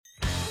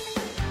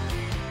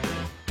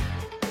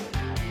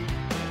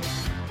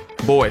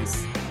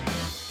Boys,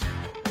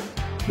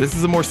 this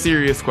is a more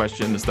serious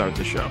question to start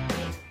the show.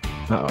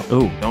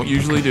 Ooh. Don't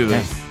usually do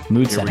this. Okay.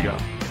 Mood Here setting. we go.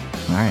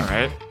 All right. All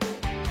right.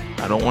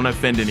 I don't want to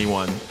offend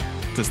anyone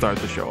to start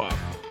the show off,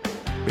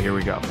 but here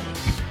we go.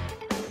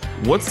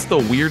 What's the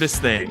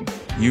weirdest thing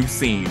you've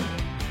seen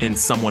in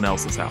someone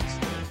else's house?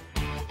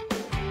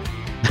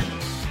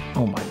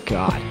 Oh my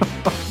God.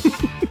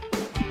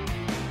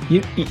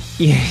 you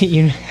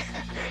know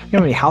how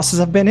many houses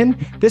I've been in?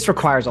 This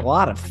requires a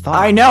lot of thought.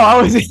 I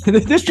know.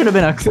 This should have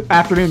been an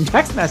afternoon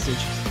text message.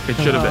 It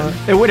should have been.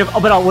 It would have,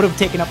 but I would have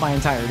taken up my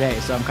entire day.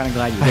 So I'm kind of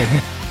glad you did.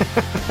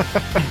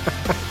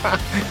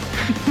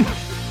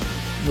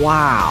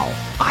 Wow.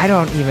 I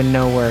don't even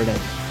know where to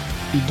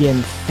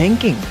begin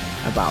thinking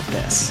about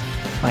this.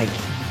 Like,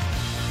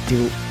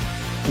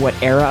 what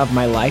era of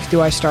my life do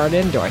I start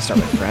in? Do I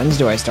start with friends?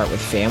 Do I start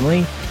with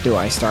family? Do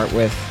I start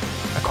with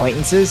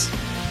acquaintances?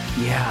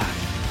 Yeah.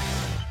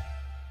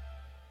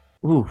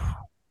 Ooh.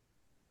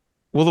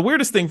 Well, the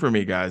weirdest thing for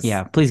me, guys,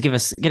 Yeah. Please get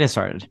us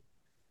started.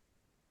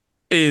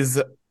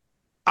 is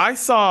I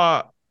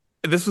saw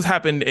this was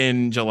happened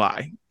in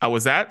July. I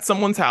was at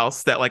someone's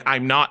house that like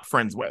I'm not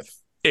friends with.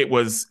 It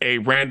was a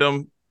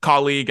random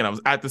colleague, and I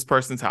was at this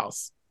person's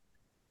house.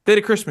 They had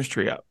a Christmas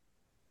tree up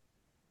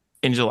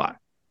in July.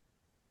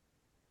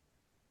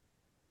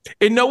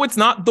 And no, it's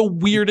not the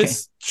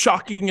weirdest,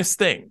 shockingest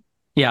thing,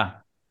 Yeah.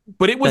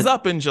 but it was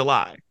up in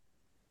July.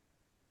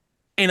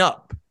 And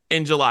up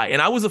in July.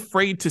 And I was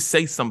afraid to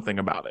say something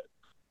about it.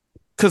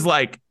 Because,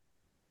 like,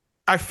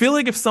 I feel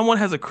like if someone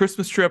has a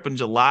Christmas tree up in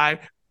July,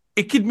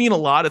 it could mean a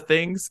lot of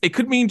things. It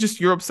could mean just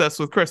you're obsessed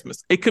with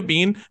Christmas. It could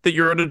mean that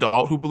you're an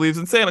adult who believes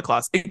in Santa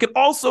Claus. It could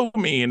also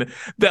mean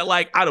that,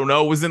 like, I don't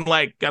know, it was in,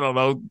 like, I don't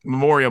know,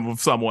 memoriam of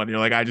someone. You're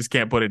like, I just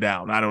can't put it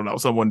down. I don't know.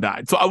 Someone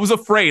died. So I was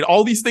afraid.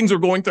 All these things are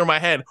going through my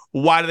head.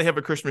 Why do they have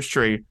a Christmas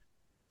tree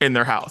in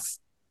their house?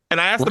 And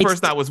I asked the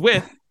person I was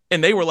with,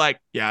 and they were like,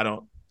 yeah,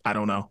 I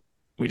don't know.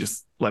 We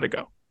just let it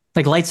go.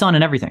 Like lights on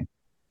and everything.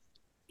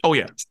 Oh,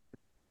 yeah.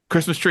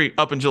 Christmas tree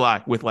up in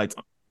July with lights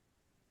on.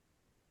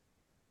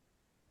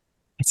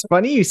 It's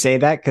funny you say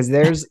that because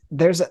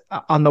there's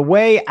on the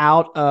way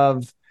out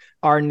of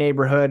our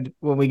neighborhood,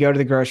 when we go to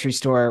the grocery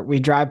store, we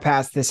drive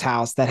past this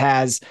house that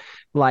has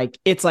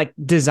it's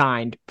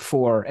designed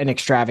for an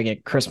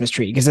extravagant Christmas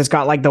tree because it's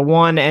got like the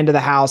one end of the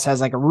house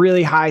has like a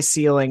really high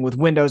ceiling with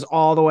windows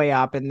all the way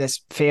up. And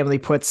this family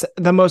puts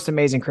the most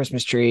amazing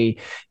Christmas tree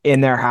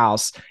in their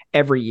house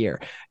every year.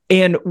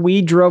 And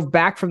we drove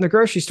back from the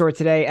grocery store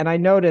today and I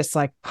noticed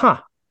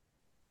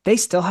they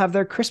still have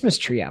their Christmas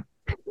tree up.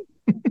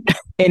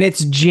 And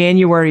it's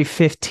January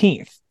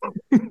 15th.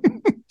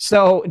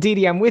 So,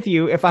 Didi, I'm with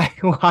you. If I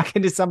walk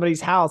into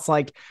somebody's house,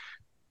 like,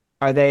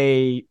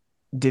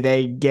 do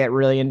they get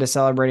really into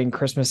celebrating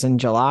Christmas in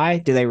July?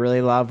 Do they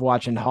really love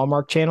watching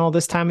Hallmark Channel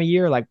this time of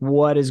year? Like,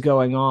 what is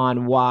going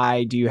on?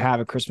 Why do you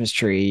have a Christmas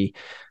tree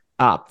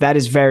up? That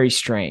is very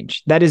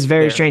strange. That is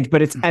very strange.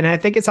 But and I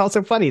think it's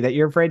also funny that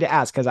you're afraid to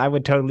ask because I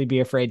would totally be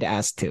afraid to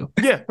ask too.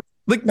 Yeah.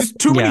 Like, there's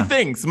too many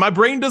things. My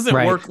brain doesn't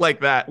work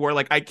like that, where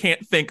like I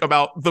can't think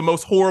about the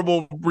most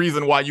horrible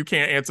reason why you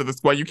can't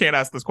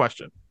ask this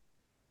question.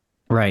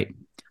 Right.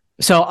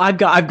 So I've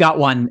got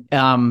one.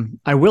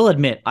 I will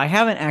admit I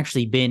haven't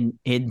actually been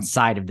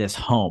inside of this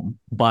home,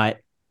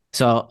 but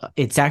so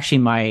it's actually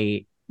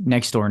my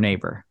next door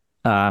neighbor.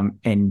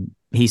 And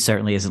he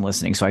certainly isn't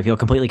listening, so I feel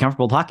completely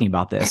comfortable talking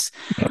about this.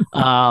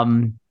 At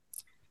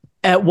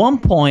one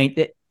point,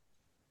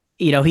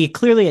 he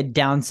clearly had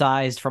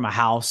downsized from a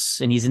house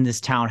and he's in this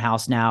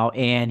townhouse now,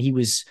 and he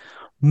was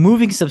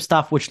moving some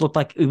stuff, which looked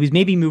like it was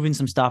maybe moving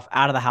some stuff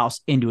out of the house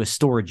into a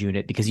storage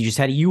unit because he just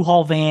had a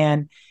U-Haul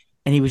van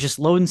and he was just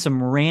loading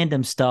some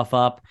random stuff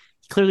up.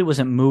 He clearly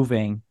wasn't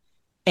moving,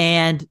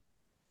 and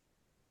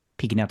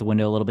peeking out the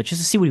window a little bit just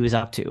to see what he was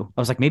up to.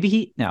 I was like,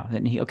 maybe so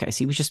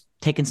he was just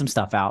taking some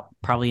stuff out,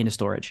 probably into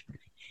storage.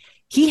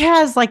 He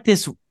has like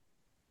this,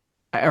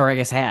 or I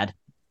guess had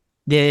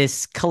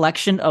this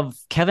collection of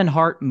Kevin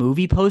Hart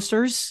movie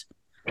posters.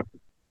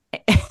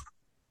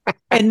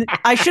 And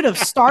I should have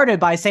started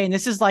by saying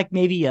this is like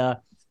maybe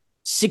a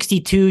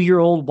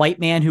 62-year-old white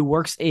man who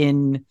works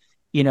in,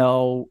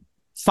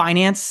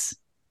 finance.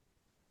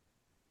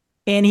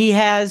 And he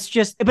has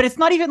but it's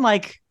not even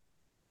like,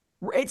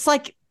 it's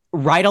like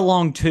Ride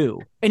Along 2.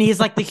 And he has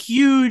like the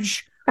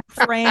huge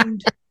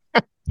framed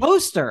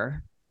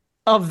poster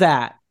of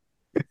that.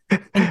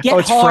 And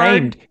it's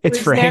framed. It's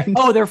framed.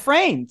 They're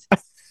framed.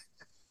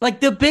 Like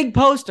the big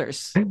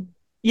posters.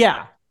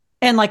 Yeah.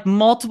 And like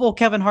multiple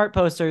Kevin Hart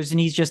posters, and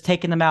he's just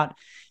taking them out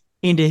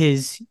into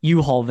his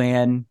U-Haul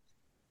van,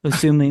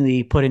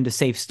 assumingly put into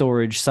safe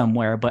storage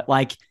somewhere. But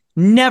like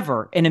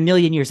never in a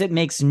million years, it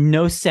makes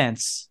no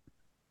sense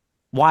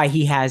why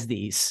he has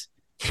these.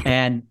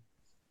 And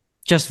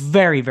just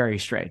very, very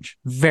strange.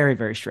 Very,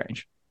 very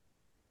strange.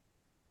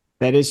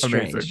 That is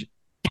strange. Amazing.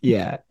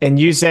 Yeah. And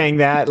you saying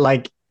that,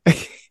 like,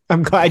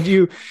 I'm glad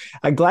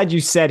you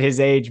said his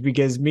age,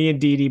 because me and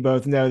Dee Dee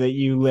both know that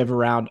you live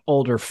around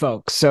older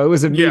folks. So it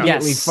was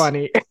immediately Yes.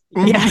 funny.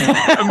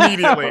 Yeah.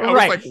 Immediately. I was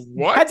Right. like,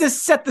 what? Had to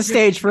set the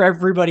stage for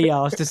everybody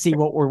else to see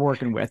what we're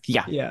working with.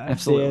 Yeah. Yeah,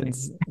 Absolutely.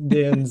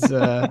 Dan's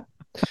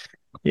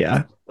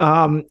yeah.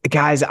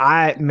 Guys,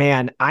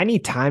 I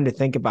need time to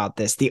think about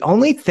this. The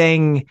only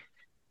thing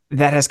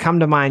that has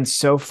come to mind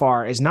so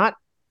far is not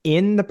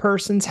in the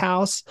person's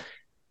house,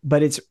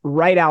 but it's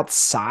right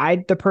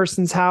outside the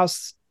person's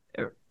house.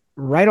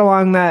 Right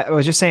along that, I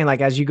was just saying,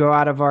 like, as you go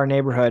out of our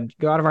neighborhood,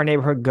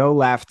 go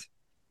left,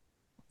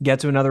 get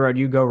to another road,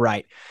 you go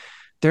right.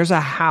 There's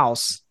a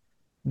house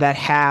that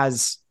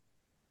has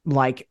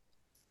like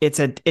it's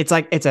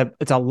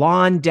a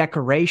lawn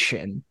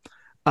decoration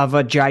of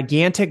a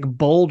gigantic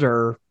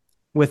boulder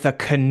with a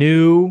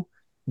canoe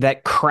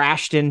that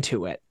crashed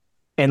into it,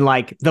 and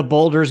like the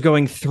boulder's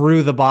going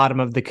through the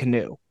bottom of the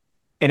canoe,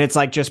 and it's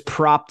like just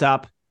propped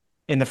up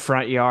in the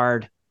front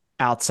yard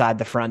outside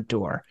the front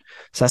door.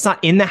 So that's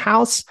not in the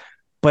house,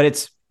 but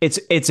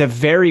it's a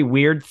very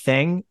weird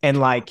thing. And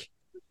like,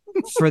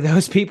 for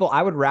those people,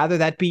 I would rather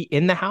that be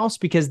in the house,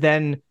 because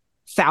then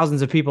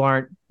thousands of people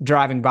aren't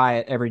driving by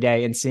it every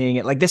day and seeing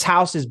it. Like, this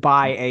house is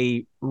by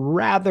a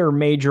rather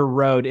major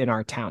road in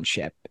our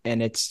township,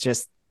 and it's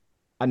just,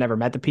 I've never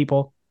met the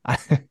people.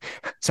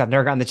 So I've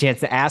never gotten the chance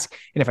to ask.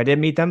 And if I did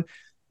meet them,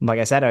 like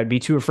I said, I would be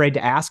too afraid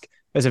to ask.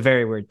 It's a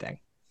very weird thing.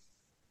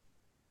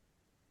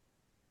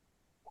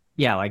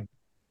 Yeah, like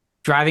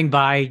driving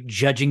by,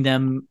 judging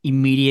them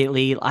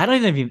immediately. I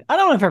don't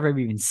know if I've ever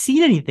even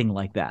seen anything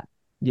like that.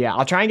 Yeah,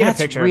 I'll try and get That's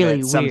a picture really of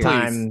it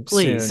sometime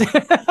Please. soon.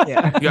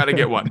 Yeah. You got to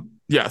get one.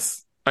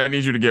 Yes. I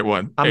need you to get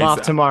one. I'm ASAP.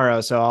 off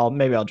tomorrow, so I'll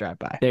drive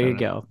by. There you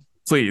go.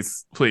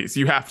 Please.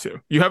 You have to.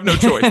 You have no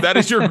choice. That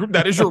is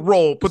your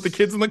role. Put the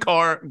kids in the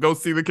car. Go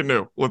see the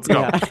canoe. Let's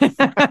go.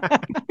 Yeah.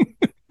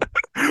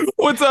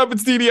 What's up?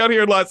 It's DD out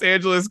here in Los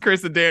Angeles.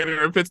 Chris and Dan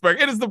are in Pittsburgh.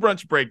 It is the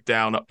Brunch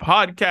Breakdown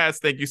podcast.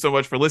 Thank you so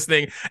much for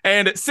listening.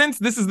 And since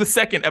this is the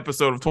second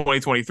episode of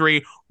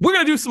 2023, we're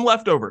going to do some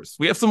leftovers.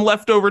 We have some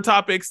leftover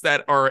topics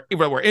that were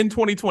in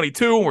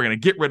 2022, and we're going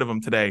to get rid of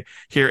them today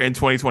here in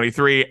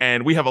 2023.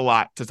 And we have a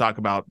lot to talk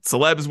about.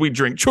 Celebs we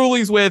drink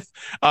Trulies with.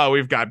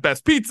 We've got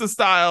best pizza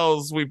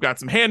styles. We've got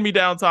some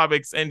hand-me-down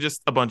topics and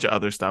just a bunch of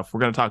other stuff. We're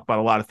going to talk about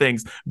a lot of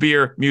things: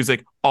 beer,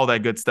 music, all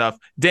that good stuff.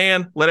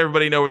 Dan, let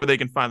everybody know where they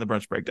can find the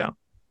Brunch Breakdown.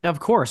 Of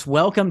course.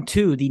 Welcome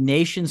to the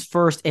nation's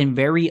first and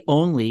very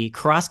only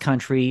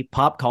cross-country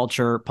pop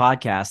culture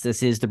podcast.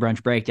 This is the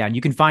Brunch Breakdown.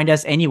 You can find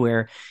us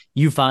anywhere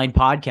you find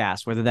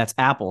podcasts, whether that's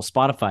Apple,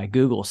 Spotify,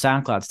 Google,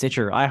 SoundCloud,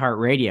 Stitcher,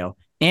 iHeartRadio,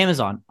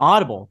 Amazon,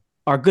 Audible,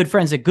 our good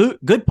friends at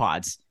Good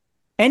Pods.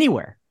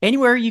 Anywhere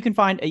you can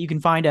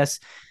find us.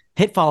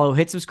 Hit follow,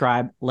 hit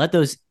subscribe, let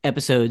those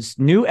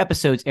new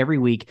episodes every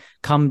week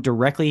come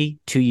directly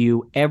to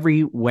you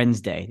every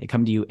Wednesday. They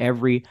come to you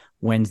every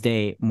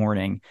Wednesday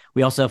morning.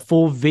 We also have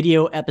full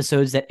video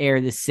episodes that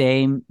air the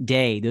same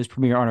day. Those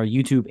premiere on our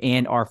YouTube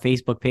and our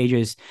Facebook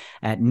pages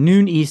at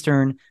noon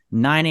Eastern,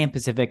 9 a.m.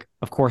 Pacific.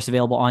 Of course,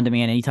 available on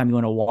demand anytime you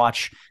want to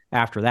watch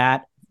after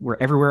that. We're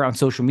everywhere on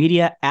social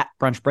media at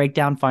Brunch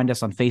Breakdown. Find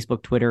us on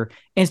Facebook, Twitter,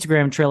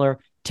 Instagram, Triller,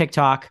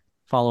 TikTok.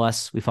 Follow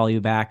us. We follow you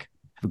back.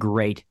 Have a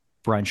great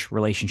brunch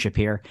relationship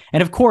here.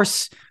 And of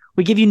course,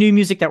 we give you new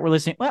music that we're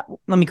listening.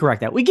 Well, let me correct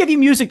that. We give you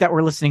music that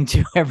we're listening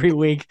to every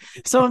week.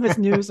 Some of it's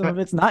new, some of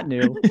it's not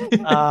new.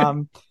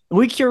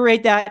 We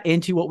curate that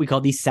into what we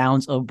call the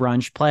Sounds of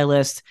Brunch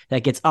playlist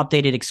that gets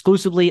updated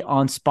exclusively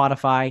on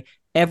Spotify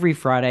every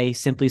Friday.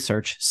 Simply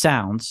search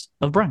Sounds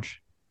of Brunch.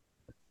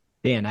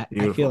 Dan, I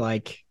feel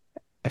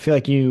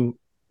like you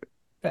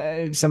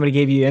somebody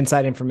gave you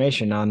inside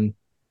information on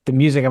the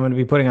music I'm going to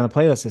be putting on the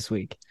playlist this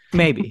week.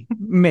 Maybe.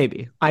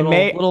 A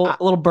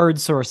little bird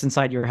source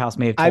inside your house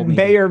may have told I me.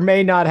 may or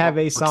may not have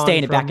a song.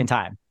 Staying it back in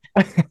time.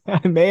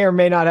 I may or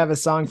may not have a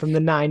song from the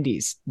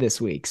 90s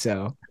this week.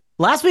 So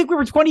last week we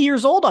were 20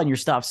 years old on your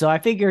stuff. So I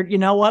figured, you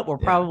know what? We're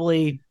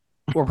probably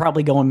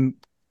going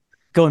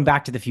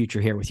back to the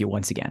future here with you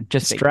once again.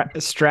 Just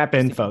strap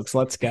in, folks.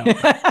 Let's go.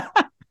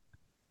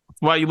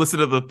 Why you listen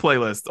to the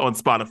playlist on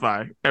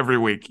Spotify every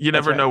week. You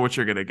never know what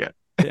you're going to get.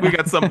 Yeah. We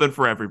got something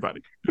for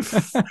everybody.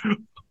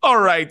 All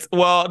right.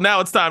 Well,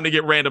 now it's time to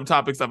get random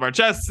topics off our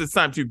chests. It's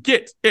time to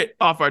get it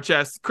off our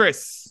chest.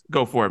 Chris,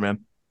 go for it,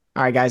 man.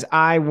 All right, guys.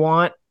 I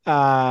want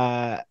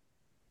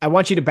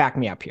you to back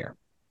me up here.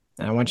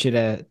 And I want you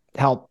to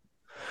help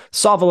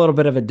solve a little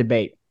bit of a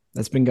debate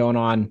that's been going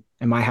on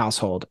in my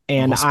household.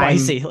 And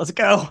spicy. Let's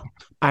go.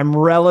 I'm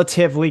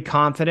relatively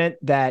confident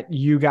that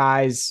you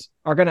guys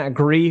are going to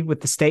agree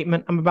with the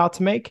statement I'm about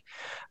to make.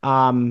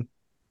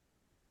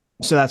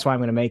 So that's why I'm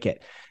going to make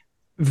it.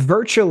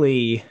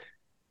 Virtually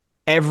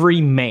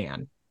every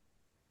man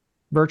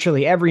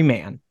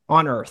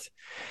on earth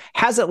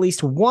has at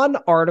least one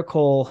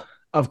article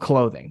of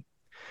clothing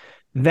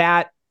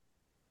that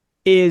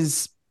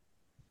is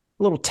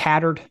a little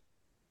tattered,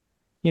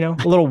 a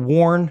little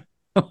worn.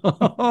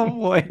 Oh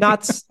boy.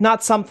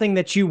 Not something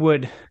that you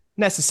would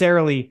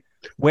necessarily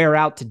wear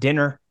out to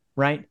dinner,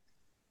 right?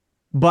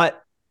 But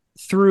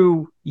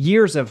through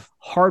years of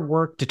hard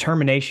work,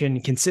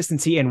 determination,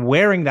 consistency, and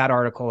wearing that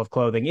article of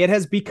clothing, it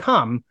has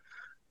become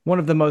one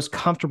of the most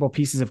comfortable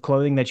pieces of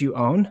clothing that you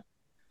own.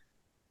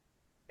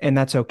 And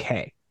that's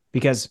okay.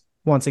 Because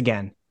once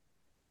again,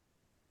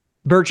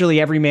 virtually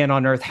every man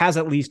on earth has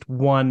at least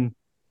one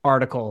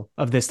article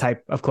of this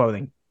type of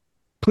clothing.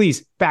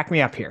 Please back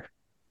me up here.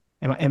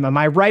 Am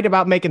I right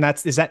about making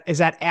that? Is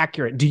that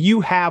accurate? Do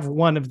you have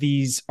one of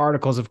these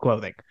articles of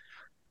clothing?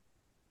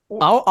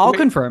 I'll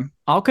confirm.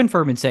 I'll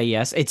confirm and say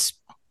yes.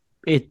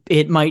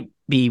 It might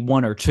be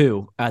one or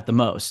two at the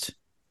most.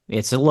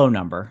 It's a low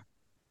number.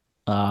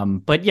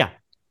 But yeah,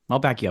 I'll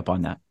back you up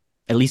on that.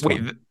 At least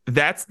one.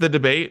 That's the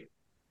debate.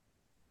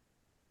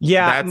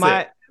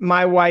 Yeah,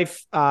 my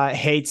wife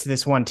hates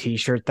this one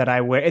T-shirt that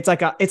I wear. It's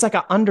like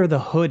a under the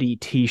hoodie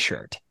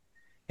T-shirt,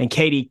 and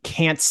Katie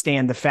can't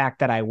stand the fact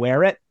that I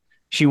wear it.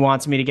 She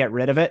wants me to get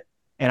rid of it,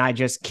 and I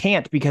just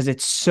can't because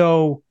it's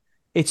so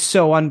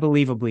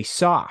unbelievably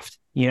soft,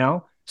 you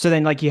know? So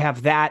then like you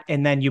have that,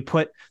 and then you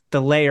put the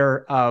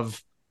layer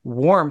of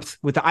warmth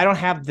with I don't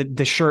have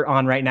the shirt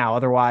on right now.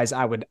 Otherwise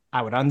I would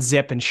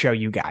unzip and show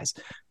you guys.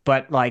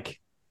 But like,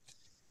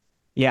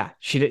 yeah,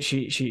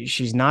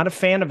 she's not a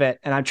fan of it.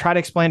 And I try to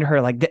explain to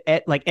her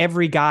like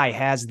every guy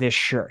has this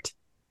shirt,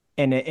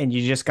 and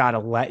you just gotta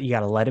let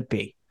it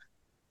be.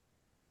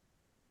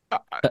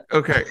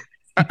 Okay.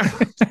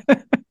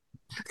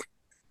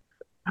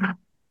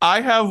 I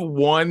have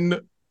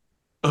one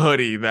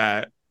hoodie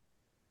that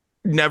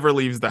never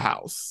leaves the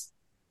house.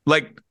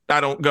 Like,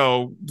 I don't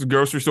go to the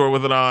grocery store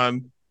with it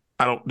on.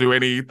 I don't do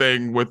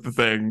anything with the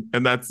thing.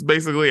 And that's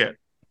basically it.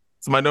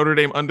 It's my Notre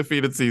Dame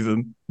undefeated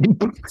season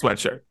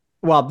sweatshirt.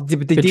 Well,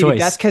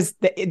 that's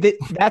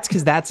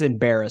because that's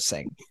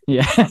embarrassing.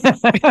 Yeah.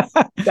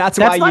 That's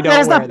why you don't wear that. That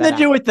has nothing to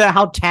do with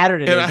how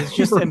tattered it is. It's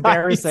just right.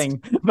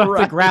 embarrassing about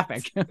the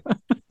graphic.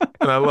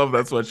 And I love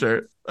that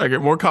sweatshirt. I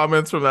get more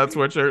comments from that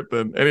sweatshirt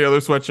than any other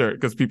sweatshirt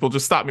because people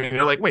just stop me and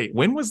they're like, wait,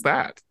 when was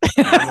that?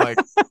 And I'm like,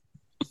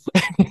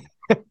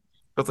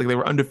 it's like they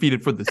were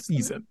undefeated for the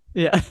season.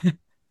 Yeah.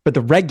 But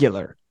the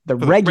regular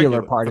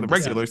part of the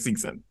regular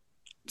season.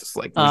 Just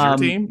like, was your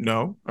team?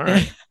 No. All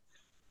right.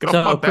 Get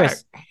off my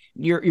Chris, back.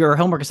 Your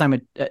homework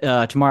assignment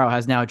tomorrow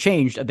has now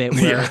changed a bit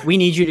where we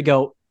need you to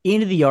go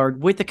into the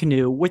yard with the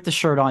canoe, with the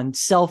shirt on,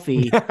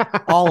 selfie,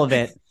 all of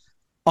it.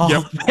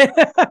 Of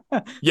it.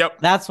 Yep.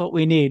 That's what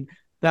we need.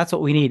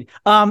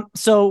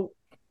 So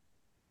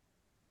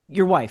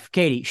your wife,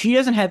 Katie, she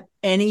doesn't have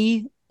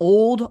any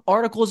old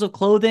articles of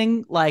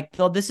clothing like,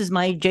 oh, this is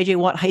my JJ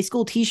Watt high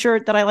school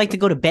t-shirt that I like to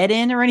go to bed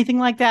in or anything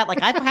like that.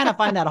 Like, I kind of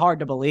find that hard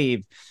to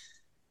believe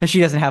that she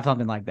doesn't have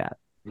something like that.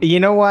 You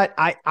know what?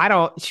 I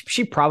don't.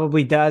 She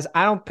probably does.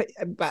 I don't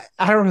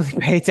really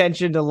pay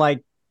attention to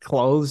like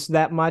clothes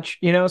that much,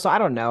 you know. So I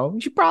don't know.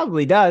 She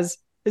probably does.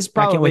 It's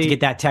probably. I can't wait to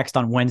get that text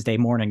on Wednesday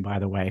morning. By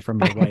the way, from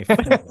your wife.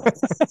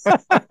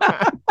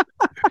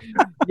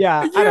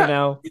 Yeah, I don't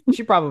know.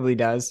 She probably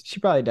does.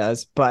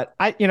 But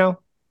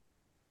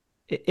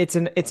it's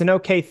an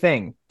okay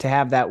thing to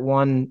have that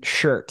one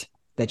shirt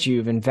that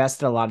you've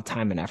invested a lot of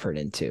time and effort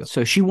into.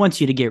 So she wants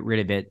you to get rid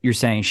of it.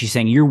 She's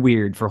saying you're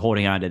weird for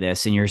holding on to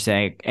this, and you're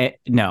saying,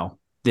 no,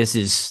 this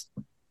is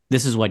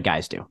what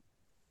guys do.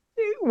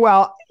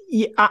 Well,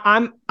 yeah,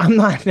 I'm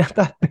not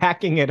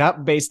backing it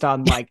up based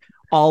on like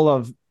all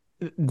of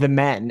the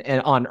men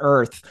and on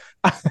Earth.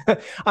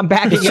 I'm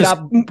backing it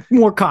up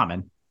more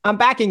common. I'm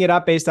backing it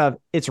up based on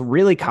it's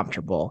really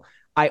comfortable.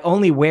 I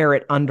only wear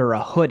it under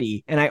a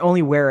hoodie, and I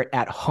only wear it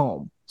at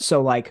home.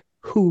 So like,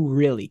 who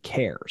really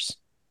cares?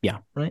 Yeah.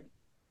 Right.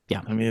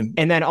 Yeah. I mean,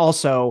 and then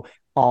also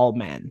all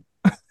men.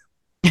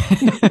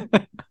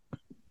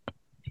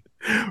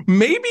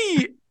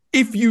 Maybe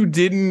if you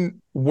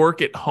didn't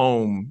work at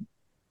home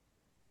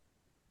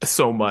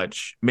so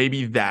much,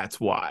 maybe that's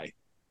why.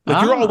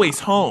 Like, you're always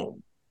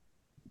home.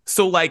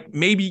 So like,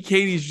 maybe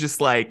Katie's just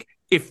like,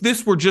 if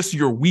this were just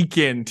your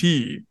weekend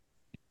tee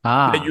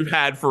that you've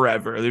had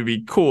forever, it'd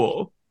be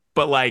cool.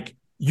 But like,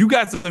 you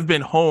guys have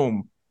been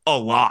home a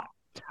lot.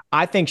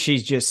 I think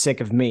she's just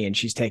sick of me and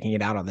she's taking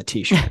it out on the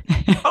t-shirt.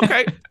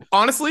 Okay.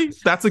 Honestly,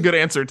 that's a good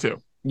answer too.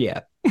 Yeah.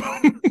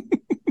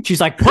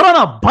 She's like, put on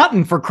a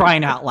button, for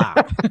crying out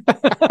loud.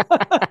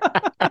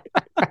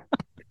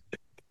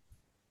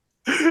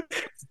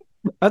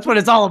 That's what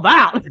it's all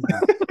about.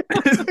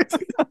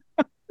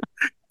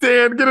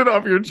 Dan, get it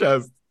off your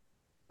chest.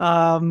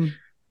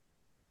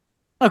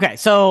 Okay,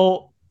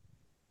 so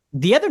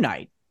the other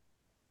night,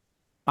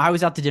 I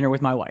was out to dinner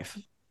with my wife.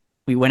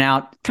 We went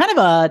out kind of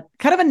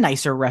a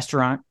nicer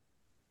restaurant.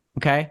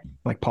 Okay.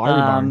 Like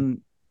Pottery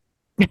Barn.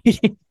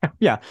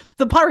 Yeah.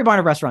 The Pottery Barn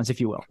of restaurants,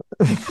 if you will.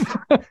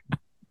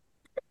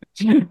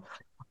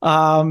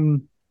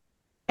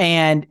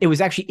 And it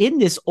was actually in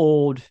this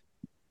old,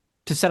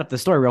 to set up the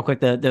story real quick,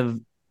 the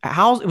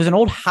house, it was an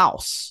old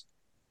house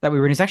that we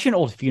were in. It's actually an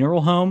old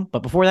funeral home,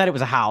 but before that it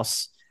was a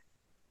house.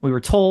 We were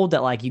told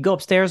that like, you go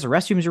upstairs, the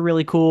restrooms are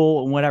really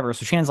cool and whatever.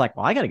 So Shannon's like,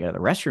 well, I got to go to the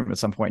restroom at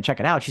some point and check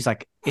it out. She's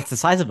like, it's the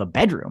size of a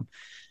bedroom.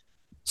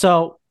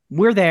 So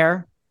we're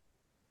there.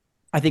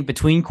 I think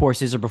between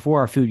courses or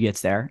before our food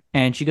gets there,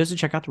 and she goes to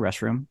check out the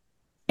restroom.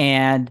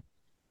 And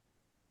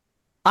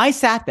I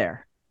sat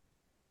there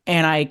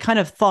and I kind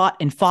of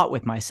fought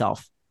with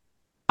myself.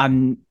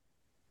 I'm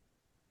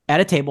at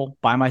a table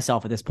by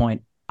myself at this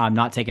point. I'm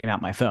not taking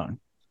out my phone.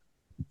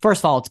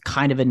 First of all, it's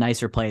kind of a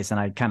nicer place, and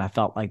I kind of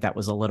felt like that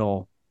was a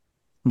little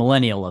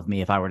millennial of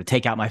me if I were to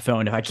take out my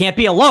phone. If I can't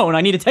be alone,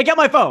 I need to take out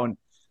my phone.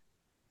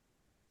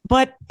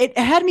 But it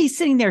had me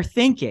sitting there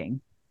thinking,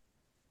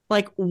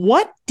 like,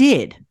 what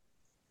did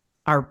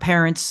our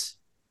parents,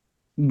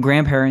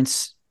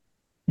 grandparents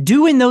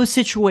do in those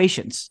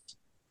situations?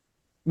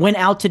 Went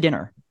out to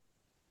dinner.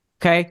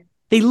 Okay.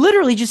 They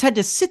literally just had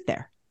to sit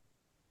there.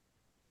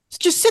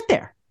 Just sit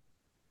there.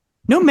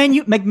 No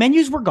menu.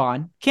 Menus were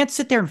gone. Can't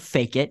sit there and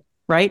fake it.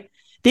 Right.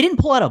 They didn't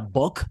pull out a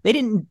book. They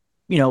didn't,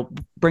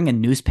 bring a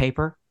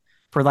newspaper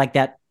for like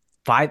that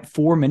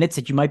 4 minutes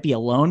that you might be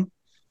alone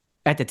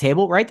at the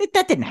table. Right.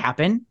 That didn't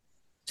happen.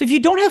 So if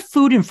you don't have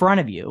food in front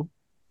of you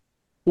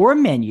or a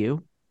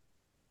menu,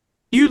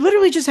 you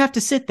literally just have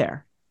to sit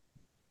there.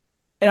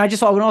 And I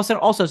would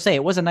also say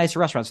it was a nice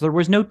restaurant. So there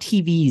was no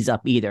TVs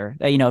up either.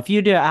 If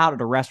you're out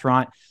at a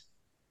restaurant,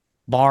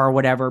 bar or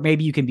whatever,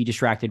 maybe you can be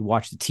distracted,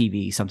 watch the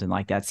TV, something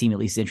like that, seem at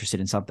least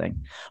interested in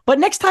something. But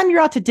next time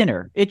you're out to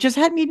dinner, it just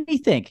had me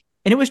think.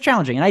 And it was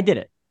challenging, and I did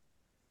it.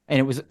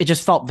 And it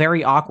just felt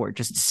very awkward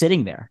just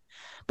sitting there.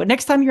 But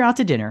next time you're out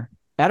to dinner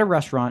at a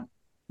restaurant,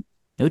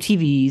 no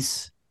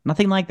TVs,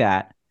 nothing like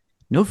that,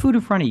 no food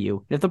in front of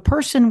you. If the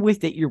person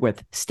that you're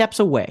with steps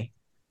away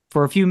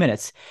for a few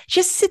minutes,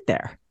 just sit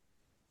there.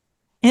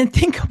 And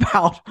think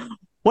about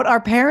what our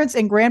parents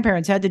and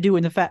grandparents had to do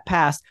in the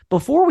past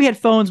before we had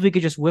phones we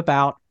could just whip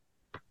out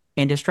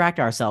and distract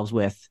ourselves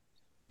with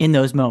in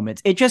those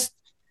moments.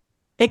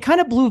 It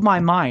kind of blew my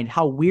mind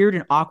how weird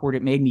and awkward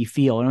it made me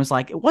feel. And it was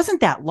like, it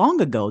wasn't that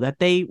long ago that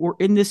they were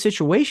in this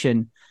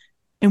situation.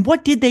 And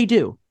what did they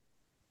do?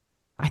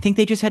 I think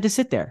they just had to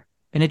sit there.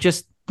 And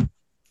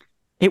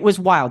it was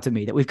wild to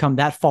me that we've come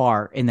that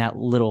far in that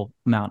little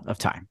amount of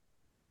time.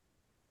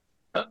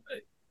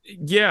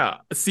 Yeah.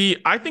 See,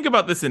 I think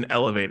about this in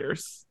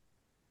elevators.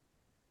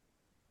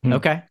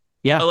 Okay.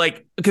 Yeah.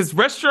 Like, because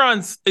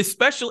restaurants,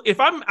 especially if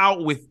I'm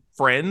out with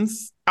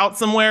friends out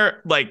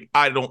somewhere, like,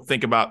 I don't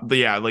think about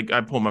like, I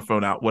pull my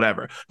phone out,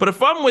 whatever. But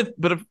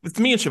if it's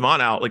me and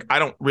Siobhan out, like, I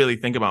don't really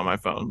think about my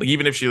phone. Like,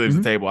 even if she leaves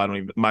the table, I don't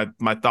even,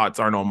 my thoughts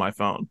aren't on my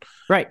phone.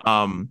 Right.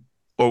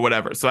 Or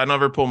whatever. So I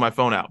never pull my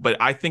phone out. But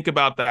I think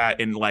about that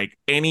in like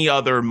any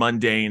other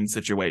mundane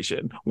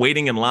situation,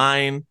 waiting in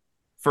line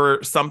for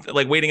something,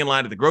 like waiting in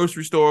line at the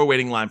grocery store,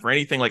 waiting in line for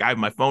anything. Like, I have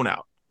my phone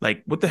out.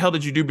 Like, what the hell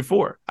did you do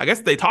before? I guess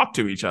they talk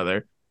to each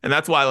other. And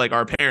that's why, like,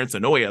 our parents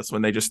annoy us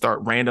when they just start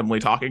randomly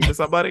talking to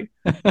somebody.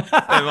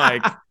 And,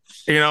 like,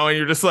 and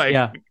you're just like,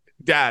 yeah.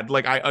 Dad,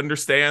 like, I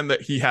understand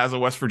that he has a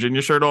West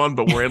Virginia shirt on,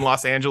 but we're in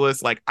Los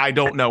Angeles. Like, I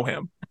don't know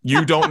him.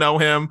 You don't know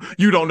him.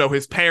 You don't know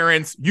his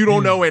parents. You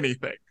don't know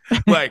anything.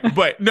 Like,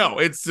 but no,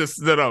 it's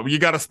just, you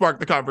got to spark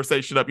the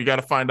conversation up. You got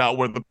to find out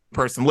where the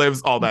person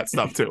lives, all that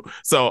stuff too.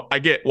 So I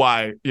get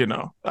why,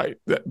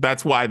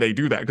 that's why they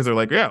do that. Because they're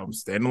like, yeah, I'm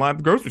standing in line at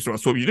the grocery store.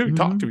 That's what you do. You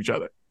talk to each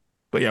other.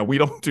 But yeah, we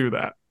don't do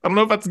that. I don't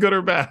know if that's good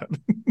or bad.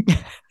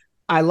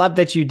 I love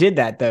that you did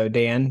that though,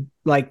 Dan.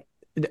 Like,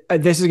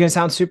 this is going to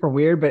sound super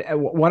weird, but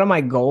one of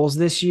my goals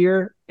this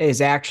year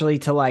is actually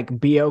to like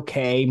be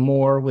okay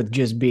more with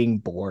just being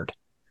bored.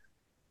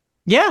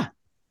 Yeah.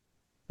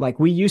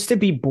 Like, we used to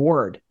be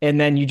bored and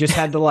then you just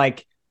had to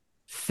like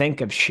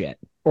think of shit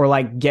or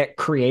like get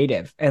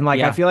creative. And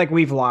like, I feel like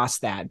we've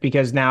lost that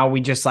because now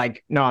we just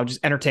like, no, I'm just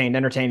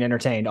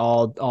entertained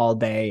all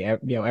day,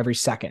 every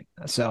second.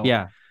 So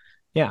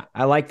yeah,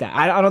 I like that.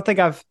 I don't think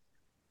I've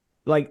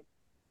like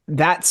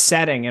that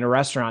setting in a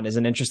restaurant is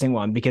an interesting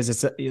one because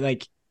it's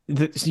like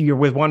you're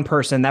with one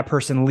person, that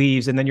person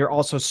leaves, and then you're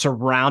also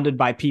surrounded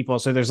by people.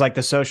 So there's like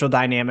the social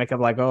dynamic of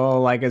like,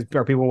 oh, like,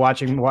 are people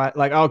watching what?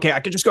 Like, okay, I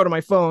could just go to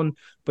my phone,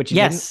 but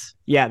yeah,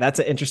 that's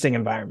an interesting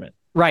environment.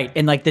 Right.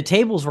 And like the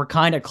tables were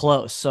kind of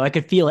close, so I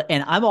could feel it.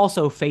 And I'm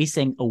also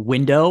facing a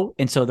window.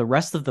 And so the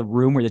rest of the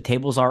room where the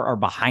tables are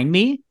behind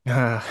me.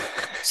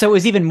 So it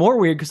was even more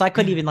weird because I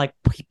couldn't even like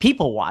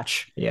people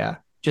watch. Yeah.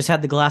 Just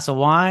had the glass of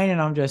wine and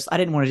I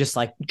didn't want to just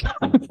like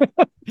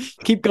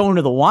keep going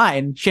to the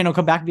wine. Shane will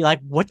come back and be like,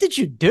 what did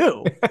you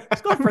do?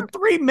 It's going for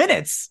 3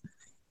 minutes.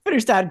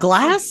 Finish that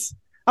glass.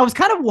 I was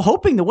kind of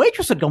hoping the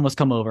waitress would almost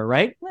come over,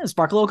 right?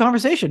 Spark a little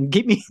conversation.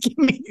 Keep me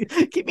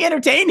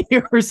entertained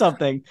here or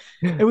something.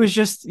 It was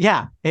just,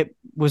 it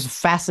was a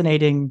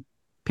fascinating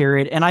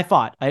period. And I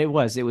fought. It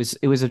was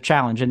a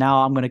challenge. And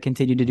now I'm going to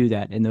continue to do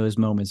that in those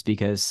moments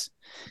because,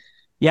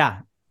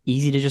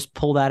 easy to just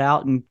pull that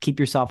out and keep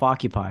yourself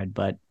occupied.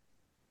 But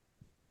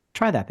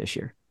try that this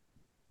year.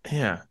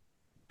 Yeah.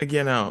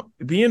 Again,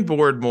 being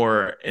bored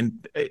more.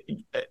 And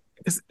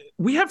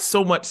we have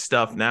so much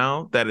stuff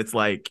now that it's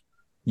like,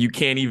 you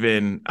can't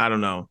even, I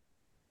don't know.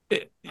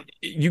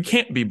 You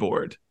can't be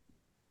bored.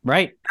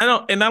 Right. I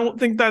don't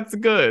think that's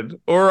good.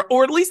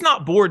 Or at least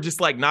not bored,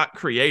 just like not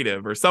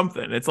creative or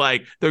something. It's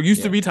like there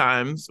used to be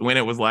times when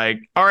it was like,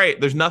 all right,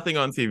 there's nothing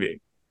on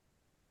TV.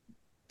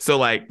 So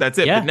like that's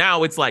it. Yeah. But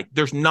now it's like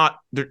there's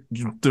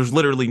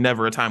literally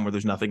never a time where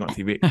there's nothing on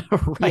TV.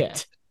 Right. Yeah.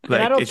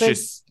 Like I don't it's think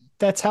just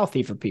that's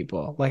healthy for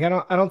people. Like think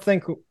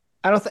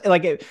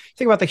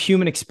about the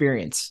human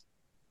experience.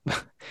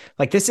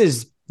 Like this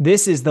is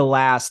the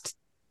last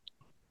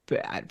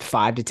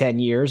 5 to 10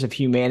 years of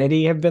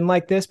humanity have been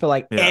like this, but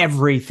like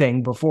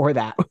everything before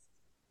that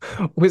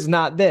was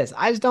not this.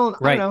 I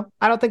don't know.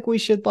 I don't think we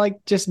should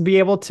like just be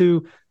able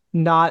to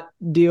not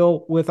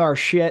deal with our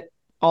shit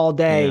all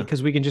day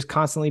because we can just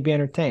constantly be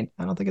entertained.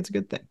 I don't think it's a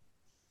good thing.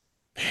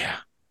 Yeah.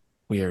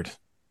 Weird.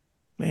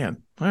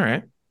 Man. All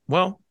right.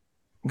 Well,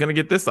 I'm gonna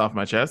get this off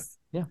my chest.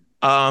 Yeah.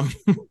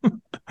 The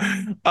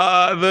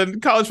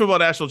college football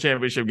national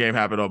championship game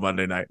happened on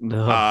Monday night.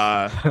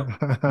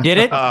 Did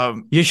it?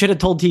 You should have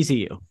told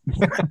TCU.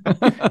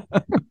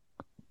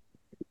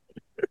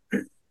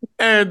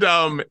 And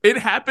it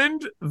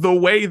happened the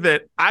way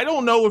that I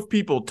don't know if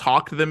people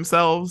talked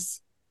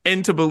themselves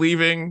into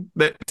believing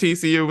that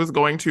TCU was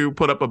going to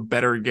put up a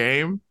better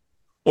game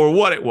or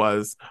what it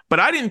was, but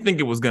I didn't think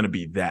it was going to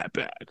be that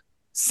bad.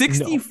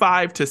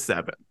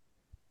 65-7.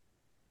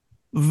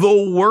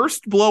 The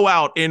worst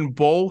blowout in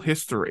bowl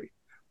history.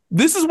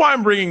 This is why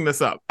I'm bringing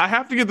this up. I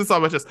have to get this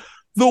off my chest.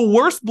 The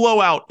worst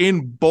blowout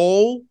in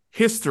bowl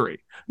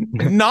history.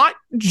 Not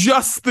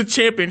just the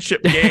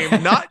championship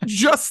game, not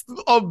just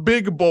a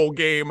big bowl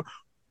game.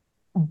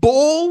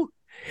 Bowl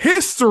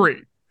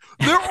history.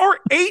 There are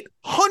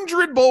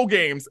 800 bowl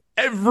games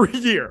every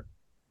year.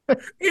 And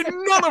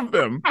none of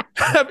them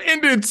have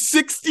ended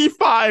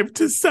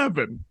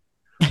 65-7.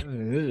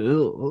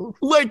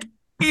 Like,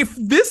 if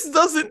this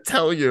doesn't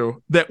tell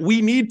you that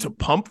we need to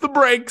pump the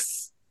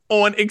brakes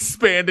on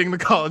expanding the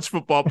college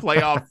football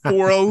playoff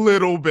for a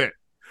little bit,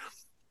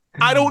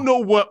 I don't know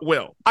what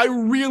will. I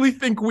really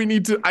think we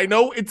need to. I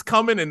know it's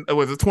coming and it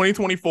was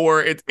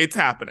 2024. It's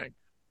happening.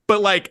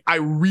 But like, I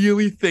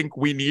really think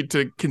we need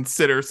to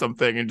consider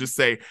something and just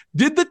say,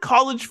 did the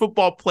college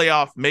football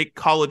playoff make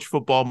college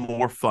football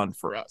more fun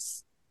for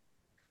us?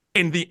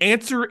 And the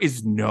answer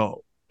is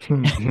no.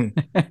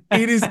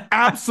 It is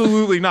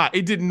absolutely not.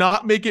 It did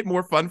not make it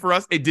more fun for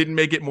us. It didn't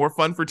make it more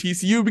fun for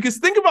TCU, because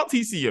think about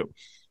TCU.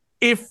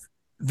 If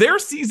their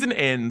season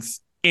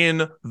ends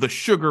in the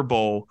Sugar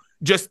Bowl,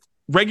 just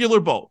regular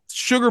bowl,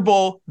 Sugar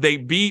Bowl, they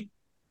beat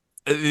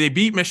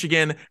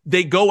Michigan.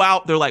 They go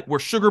out. They're like, we're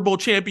Sugar Bowl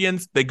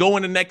champions. They go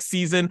into next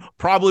season,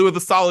 probably with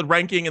a solid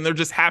ranking, and they're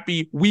just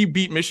happy. We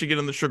beat Michigan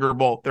in the Sugar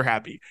Bowl. They're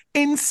happy.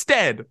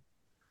 Instead,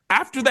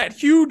 after that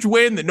huge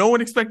win that no one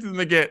expected them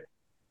to get,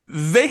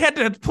 they had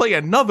to play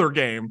another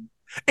game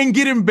and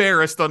get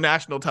embarrassed on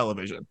national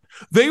television.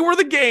 They were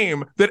the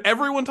game that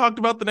everyone talked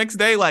about the next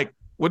day. Like,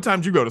 what time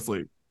did you go to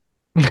sleep?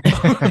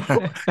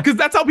 Because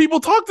that's how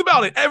people talked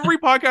about it. Every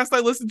podcast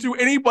I listened to,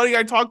 anybody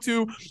I talked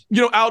to,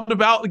 out and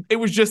about, it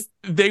was just,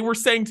 they were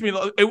saying to me,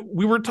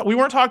 we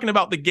weren't talking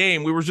about the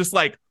game. We were just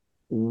like,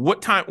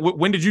 what time,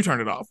 when did you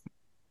turn it off?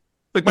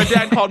 Like, my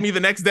dad called me the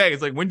next day.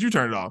 It's like, when did you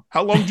turn it off?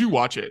 How long did you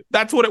watch it?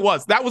 That's what it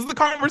was. That was the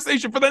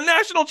conversation for the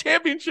national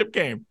championship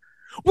game.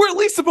 We're at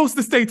least supposed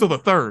to stay till the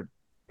third.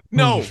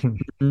 No.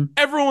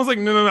 Everyone was like,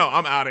 no,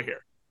 I'm out of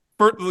here.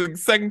 For the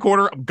second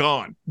quarter, I'm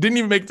gone. Didn't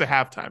even make it to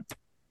halftime.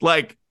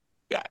 Like,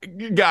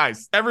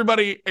 guys,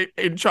 everybody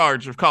in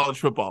charge of college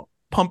football,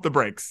 pump the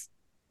brakes.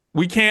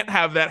 We can't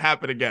have that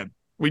happen again.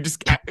 We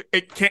just,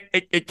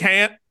 it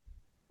can't.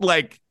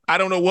 Like, I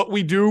don't know what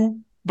we do,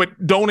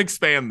 but don't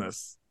expand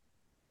this,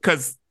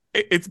 because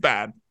it's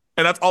bad.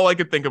 And that's all I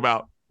could think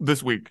about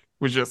this week,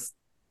 was just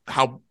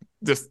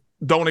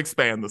don't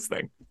expand this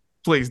thing.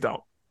 Please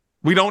don't.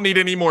 We don't need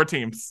any more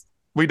teams.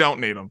 We don't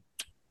need them,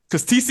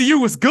 because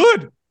TCU was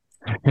good.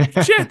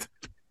 Shit.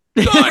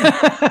 Good.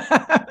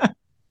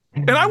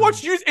 And I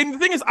watched and the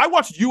thing is, I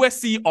watched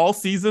USC all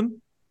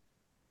season.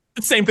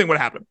 The same thing would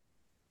happen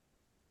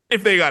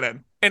if they got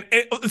in. And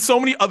so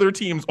many other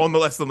teams on the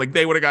list, like,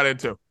 they would have got in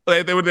too.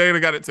 They would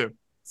have got it too.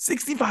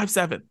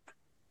 65-7.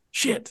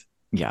 Shit.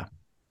 Yeah.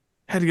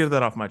 I had to get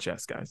that off my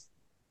chest, guys.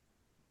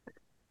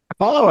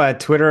 follow a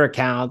Twitter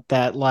account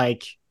that,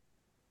 like,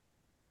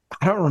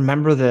 I don't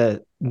remember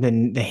the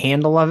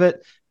handle of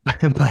it,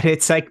 but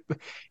it's like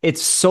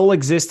its sole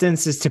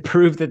existence is to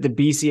prove that the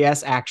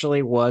BCS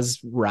actually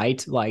was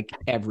right, like,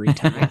 every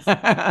time.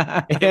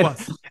 It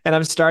was. And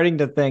I'm starting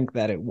to think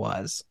that it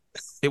was.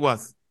 It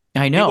was.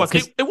 I know.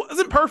 It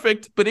wasn't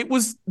perfect, but it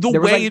was the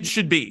way it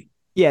should be.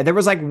 Yeah, there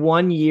was like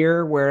 1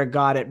 year where it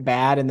got it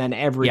bad, and then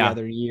every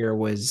other year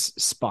was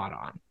spot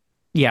on.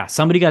 Yeah,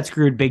 somebody got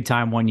screwed big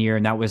time 1 year,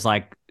 and that was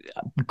like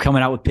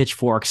coming out with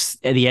pitchforks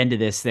at the end of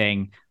this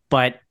thing.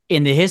 But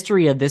in the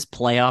history of this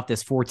playoff,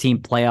 this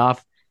 14 playoff,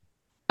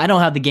 I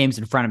don't have the games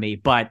in front of me,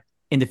 but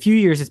in the few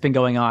years it's been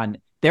going on,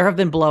 there have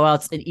been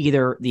blowouts in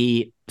either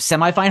the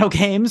semifinal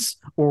games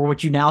or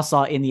what you now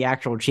saw in the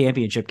actual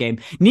championship game.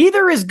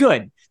 Neither is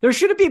good. There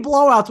shouldn't be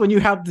blowouts when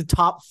you have the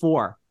top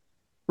four,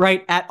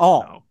 right? At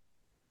all. No.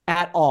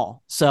 At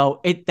all.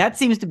 So that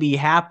seems to be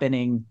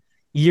happening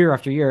year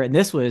after year. And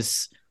this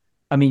was,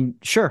 I mean,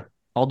 sure,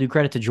 all due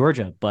credit to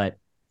Georgia, but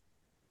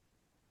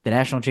the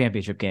national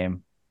championship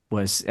game,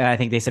 and I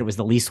think they said it was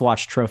the least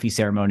watched trophy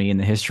ceremony in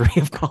the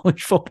history of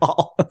college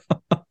football.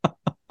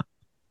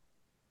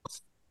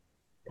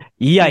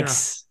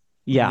 Yikes.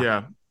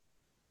 Yeah.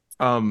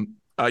 Yeah.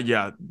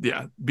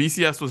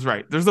 BCS was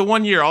right. There's the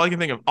one year, all I can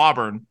think of,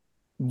 Auburn,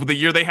 the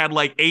year they had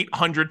like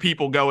 800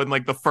 people go in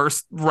like the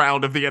first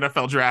round of the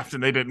NFL draft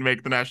and they didn't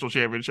make the national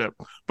championship.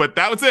 But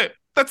that was it.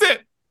 That's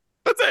it.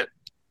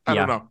 I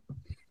don't know.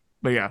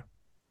 But yeah,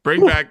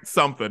 bring back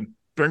something.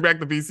 Bring back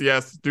the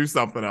BCS. Do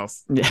something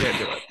else. Yeah.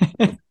 Can't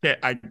do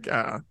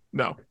it.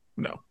 No.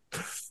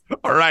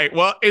 All right.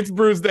 Well, it's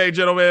Brews Day,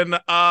 gentlemen.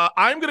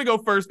 I'm going to go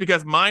first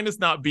because mine is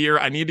not beer.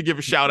 I need to give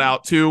a shout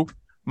out to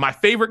my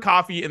favorite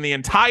coffee in the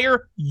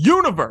entire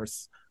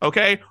universe.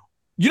 Okay.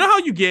 You know how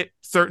you get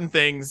certain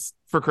things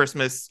for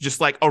Christmas, just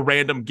like a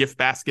random gift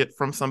basket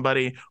from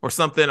somebody or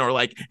something, or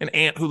like an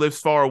aunt who lives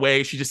far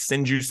away, she just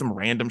sends you some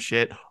random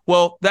shit.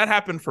 Well, that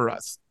happened for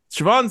us.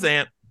 Siobhan's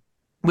aunt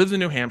lives in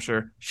New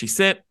Hampshire. She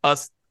sent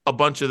us a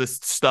bunch of this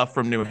stuff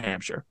from New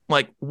Hampshire,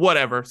 like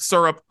whatever,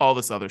 syrup, all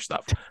this other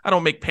stuff. I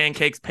don't make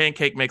pancakes,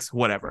 pancake mix,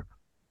 whatever.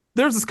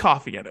 There's this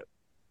coffee in it.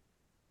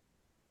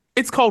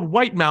 It's called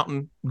White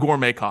Mountain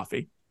Gourmet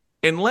Coffee.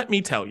 And let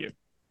me tell you,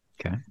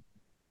 Okay.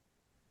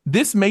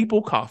 this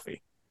maple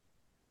coffee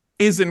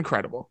is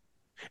incredible.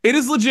 It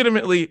is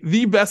legitimately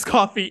the best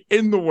coffee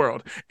in the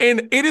world.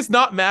 And it is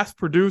not mass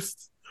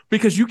produced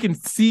because you can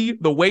see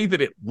the way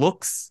that it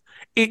looks.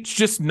 It's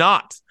just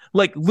not.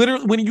 Like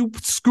literally when you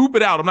scoop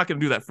it out, I'm not going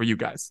to do that for you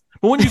guys.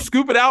 But when you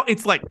scoop it out,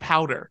 it's like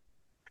powder.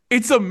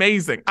 It's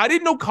amazing. I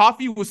didn't know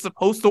coffee was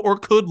supposed to or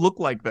could look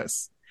like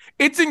this.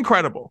 It's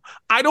incredible.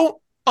 I don't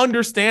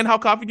understand how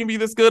coffee can be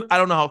this good. I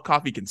don't know how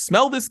coffee can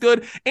smell this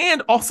good.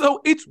 And also,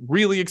 it's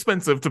really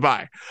expensive to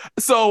buy.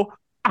 So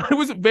I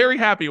was very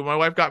happy when my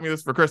wife got me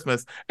this for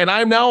Christmas. And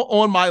I'm now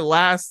on my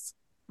last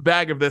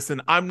bag of this,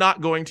 and I'm not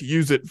going to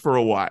use it for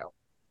a while.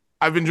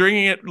 I've been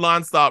drinking it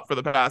nonstop for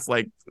the past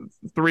like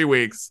 3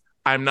 weeks.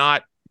 I'm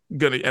not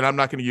going to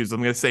use it.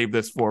 I'm going to save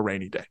this for a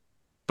rainy day.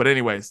 But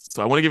anyways,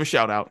 so I want to give a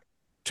shout out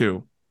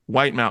to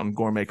White Mountain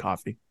Gourmet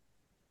Coffee.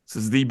 This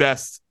is the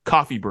best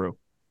coffee brew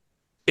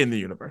in the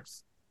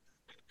universe.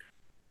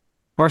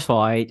 First of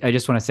all, I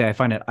just want to say I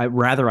find it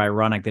rather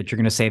ironic that you're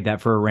going to save that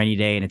for a rainy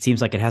day, and it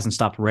seems like it hasn't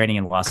stopped raining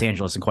in Los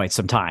Angeles in quite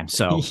some time.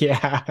 So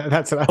yeah,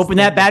 that's what I open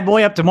that bad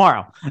boy up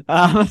tomorrow.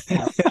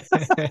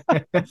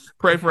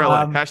 Pray for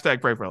LA.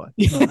 Hashtag pray for LA.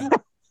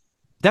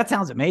 That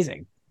sounds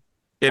amazing.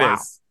 It Wow.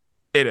 is.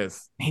 It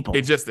is. Maple.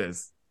 It just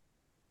is.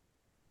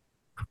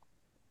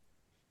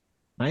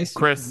 Nice.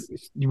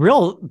 Chris.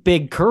 Real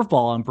big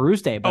curveball on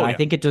Brews Day, but Oh, I yeah.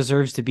 think it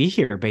deserves to be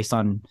here based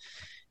on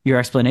your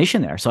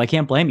explanation there. So I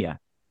can't blame you.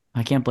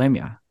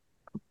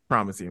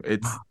 Promise you.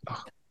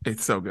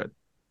 It's so good.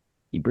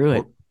 You brew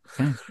it.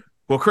 Okay.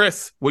 Well,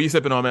 Chris, what are you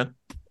sipping on, man?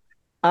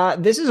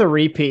 This is a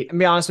repeat. I'll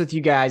be honest with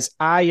you guys.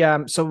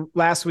 So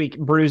last week,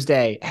 Brews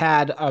Day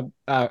had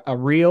a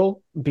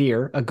real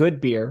beer, a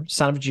good beer,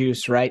 Son of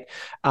Juice, right?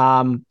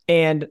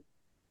 And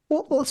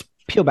let's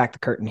peel back the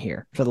curtain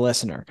here for the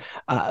listener.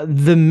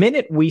 The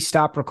minute we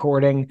stop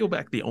recording, Peel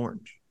back the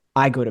orange.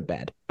 I go to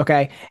bed.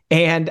 Okay,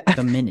 and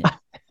The minute.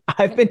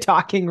 I've been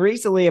talking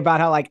recently about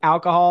how like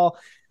alcohol,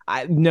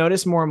 I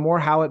notice more and more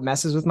how it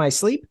messes with my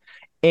sleep,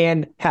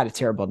 and had a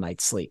terrible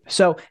night's sleep.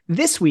 So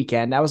this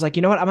weekend, I was like,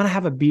 you know what? I'm going to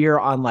have a beer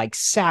on like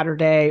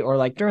Saturday or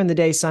like during the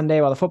day,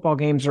 Sunday, while the football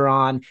games are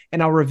on,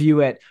 and I'll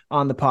review it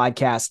on the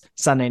podcast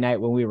Sunday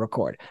night when we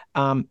record.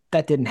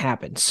 That didn't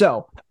happen.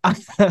 So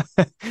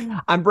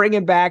I'm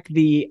bringing back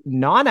the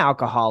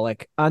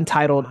non-alcoholic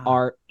Untitled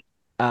Art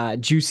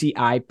Juicy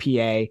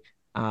IPA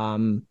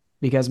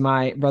because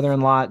my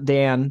brother-in-law,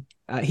 Dan,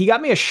 he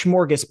got me a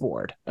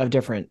smorgasbord of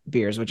different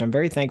beers, which I'm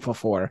very thankful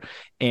for.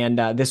 And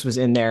this was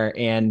in there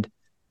and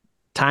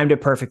timed it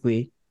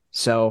perfectly.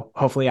 So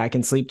hopefully I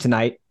can sleep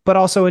tonight, but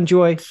also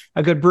enjoy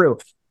a good brew.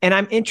 And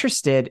I'm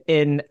interested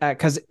in,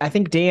 because I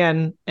think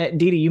Dan,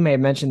 Didi, you may have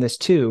mentioned this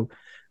too.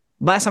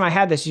 Last time I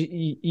had this,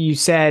 you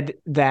said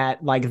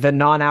that like the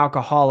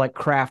non-alcoholic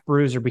craft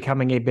brews are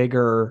becoming a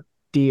bigger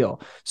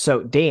deal.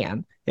 So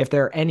Dan, if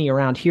there are any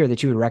around here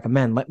that you would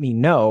recommend, let me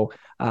know,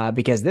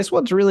 because this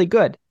one's really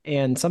good.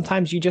 And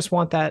sometimes you just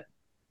want that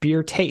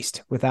beer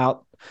taste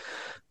without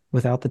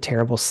the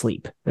terrible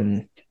sleep.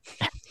 And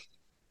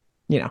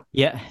Yeah.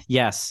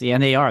 Yes. Yeah,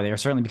 and they are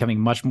certainly becoming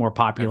much more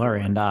popular,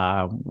 and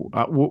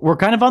we're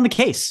kind of on the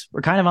case.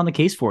 We're kind of on the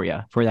case for you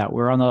for that.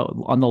 We're on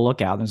the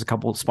lookout. There's a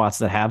couple of spots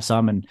that have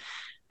some and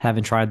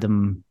haven't tried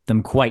them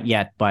quite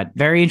yet, but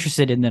very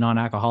interested in the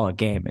non-alcoholic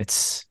game.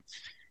 It's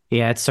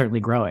certainly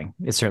growing.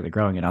 It's certainly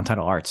growing in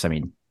Untitled Arts. I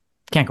mean,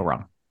 can't go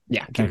wrong.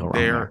 Yeah, Can't go wrong.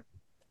 They're there.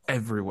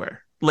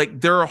 everywhere.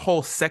 Like there are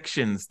whole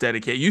sections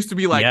dedicated. It used to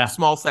be like Yeah. a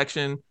small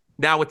section.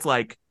 Now it's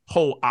like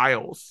whole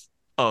aisles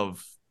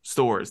of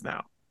stores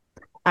now.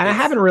 and I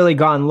It's- haven't really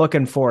gone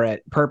looking for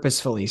it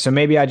purposefully. So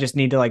maybe I just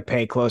need to like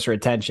pay closer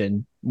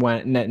attention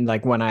when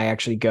I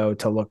actually go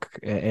to look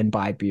and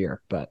buy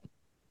beer. But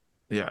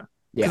Yeah.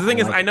 yeah, Because the thing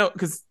is, like I know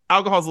because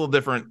alcohol's a little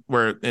different.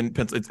 Where in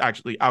it's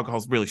actually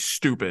alcohol's really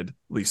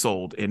stupidly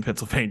sold in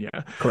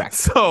Pennsylvania. Correct.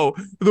 So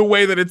the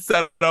way that it's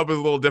set up is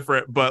a little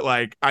different. But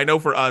like I know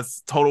for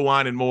us, Total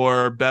Wine and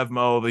More,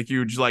 Bevmo, the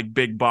huge like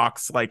big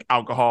box like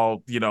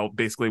alcohol,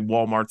 basically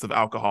Walmarts of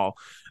alcohol.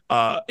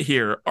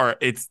 Here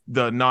it's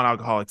the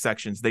non-alcoholic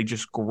sections. They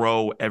just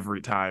grow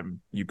every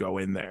time you go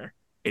in there.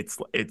 It's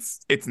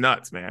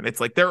nuts, man. It's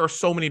like there are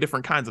so many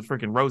different kinds of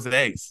freaking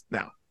rosés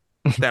now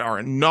that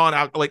are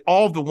non-alcoholic. Like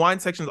all of the wine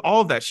sections, all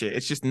of that shit.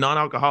 It's just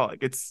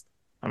non-alcoholic. It's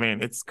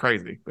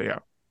crazy. But yeah.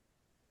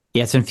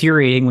 Yeah, it's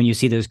infuriating when you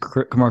see those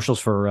commercials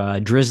for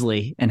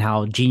Drizzly and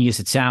how genius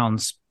it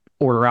sounds.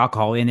 Order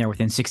alcohol in there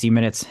within 60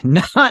 minutes.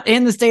 Not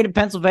in the state of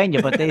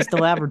Pennsylvania, but they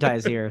still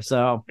advertise here.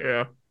 So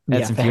yeah,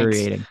 that's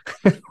infuriating.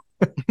 I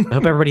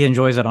hope everybody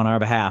enjoys it on our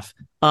behalf.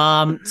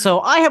 So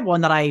I have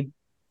one that I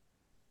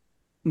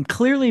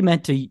clearly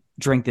meant to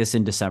drink this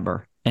in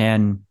December,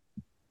 and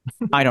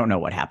I don't know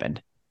what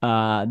happened.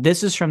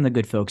 This is from the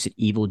good folks at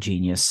Evil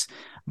Genius,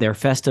 their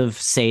festive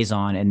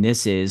saison, and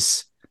this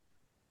is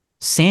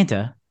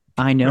Santa,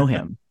 I Know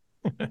Him.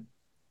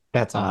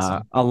 That's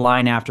awesome. A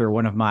line after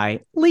one of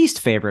my least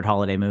favorite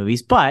holiday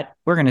movies, but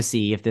we're going to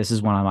see if this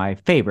is one of my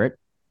favorite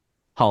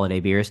holiday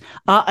beers.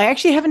 I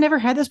actually haven't never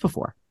had this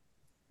before,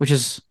 which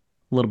is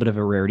a little bit of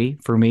a rarity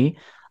for me.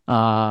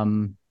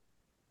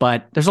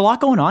 But there's a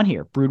lot going on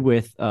here, brewed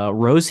with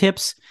rose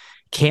hips,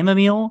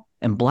 chamomile,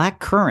 and black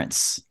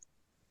currants.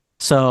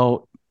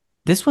 So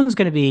this one's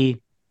going to be,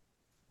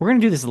 we're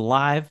going to do this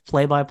live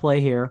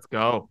play-by-play here. Let's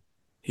go.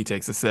 He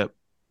takes a sip.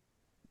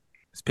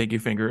 His pinky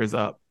finger is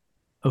up.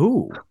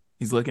 Ooh.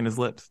 He's licking his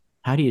lips.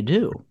 How do you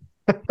do?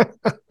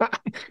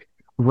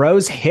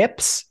 Rose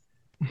hips?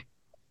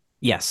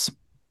 Yes.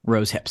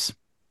 Rose hips.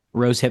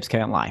 Rose hips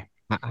can't lie.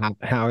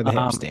 How are the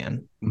hips,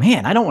 Dan?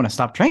 Man, I don't want to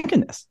stop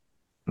drinking this.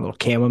 A little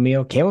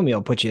chamomile.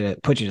 Chamomile put you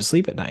to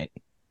sleep at night.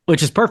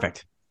 Which is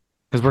perfect.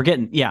 Because we're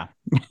getting,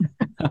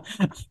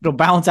 it'll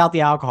balance out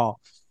the alcohol.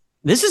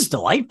 This is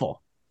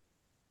delightful.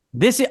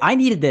 I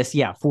needed this,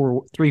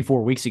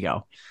 3-4 weeks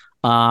ago.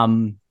 But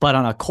on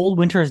a cold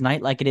winter's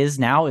night like it is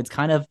now, it's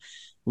kind of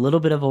a little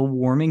bit of a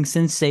warming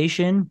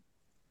sensation.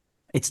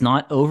 It's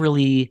not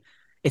overly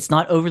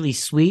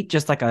sweet,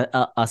 just like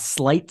a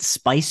slight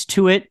spice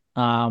to it,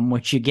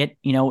 which you get,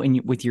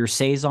 with your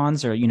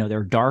saisons, or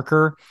they're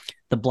darker.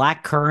 The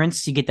black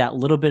currants, you get that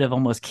little bit of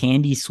almost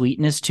candy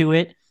sweetness to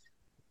it.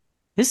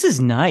 This is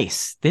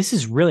nice. This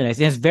is really nice.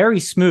 And it's very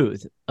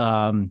smooth,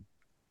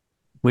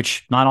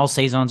 which not all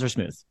saisons are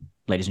smooth,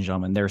 ladies and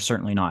gentlemen. They're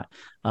certainly not.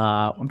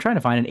 I'm trying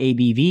to find an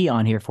ABV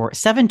on here for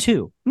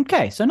 7.2.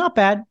 Okay, so not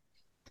bad.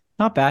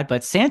 Not bad.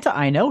 But Santa,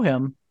 I Know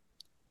Him,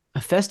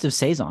 a festive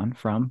saison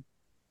from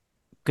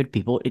good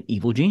people at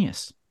Evil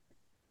Genius.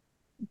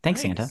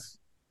 Thanks, Nice. Santa.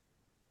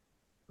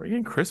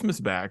 Bringing Christmas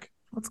back.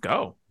 Let's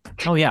go.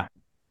 Oh, yeah.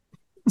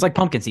 It's like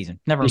pumpkin season.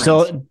 Never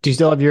Do ends. you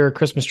still have your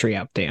Christmas tree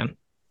up, Dan?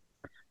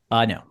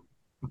 No.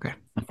 Okay.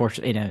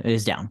 Unfortunately, it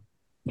is down.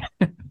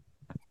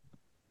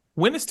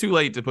 When is too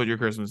late to put your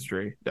Christmas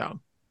tree down?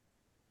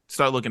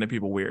 Start looking at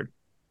people weird.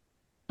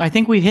 I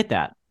think we've hit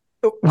that.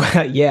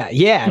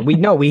 Yeah.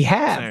 We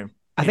have. Same.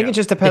 I think Yeah. it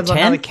just depends The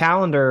on how the 10th?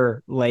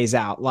 calendar lays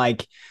out.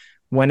 Like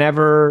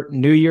whenever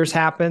New Year's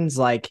happens,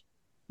 like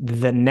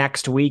the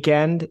next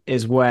weekend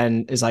is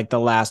like the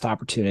last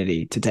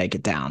opportunity to take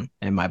it down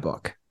in my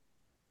book.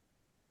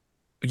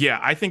 Yeah,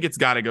 I think it's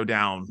got to go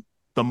down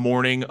the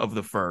morning of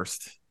the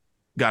 1st.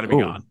 Got to be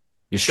Ooh, gone.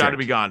 You're Got to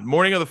be gone.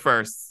 Morning of the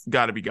 1st.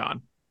 Got to be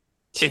gone.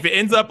 If it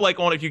ends up like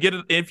if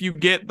you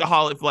get the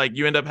holiday, like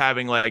you end up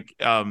having like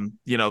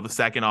the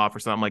second off or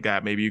something like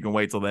that, maybe you can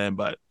wait till then.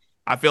 But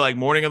I feel like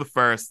morning of the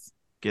 1st,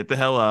 get the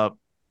hell up,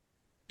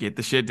 get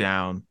the shit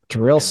down,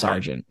 Drill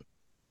sergeant.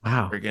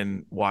 Wow.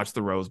 freaking watch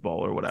the Rose Bowl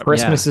or whatever.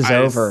 Christmas is I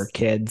over, just-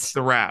 kids. It's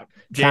a wrap. Time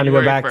to go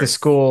January back to 1st.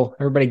 school.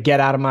 Everybody get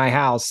out of my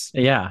house.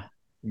 Yeah.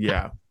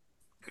 Yeah.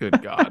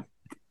 Good God.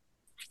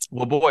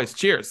 Well, boys,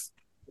 cheers.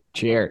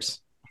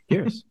 Cheers.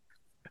 Cheers.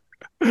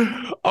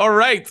 All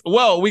right.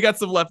 Well, we got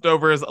some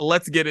leftovers.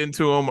 Let's get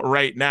into them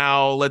right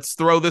now. Let's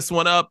throw this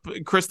one up.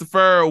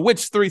 Christopher,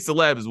 which 3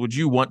 celebs would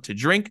you want to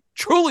drink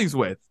Trulies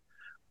with?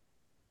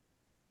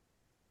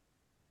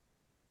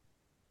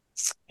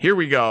 Here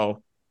we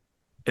go.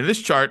 In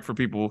this chart, for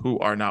people who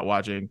are not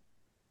watching,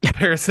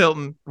 Paris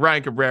Hilton,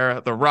 Ryan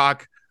Cabrera, The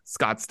Rock,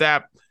 Scott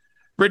Stapp,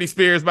 Britney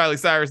Spears, Miley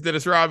Cyrus,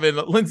 Dennis Rodman,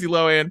 Lindsay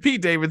Lohan,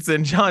 Pete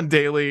Davidson, John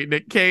Daly,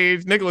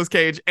 Nicolas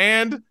Cage,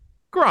 and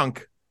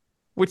Gronk.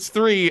 Which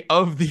 3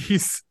 of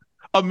these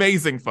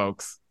amazing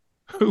folks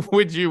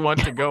would you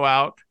want to go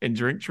out and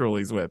drink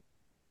Trulies with?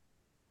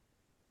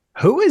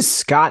 Who is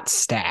Scott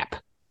Stapp? I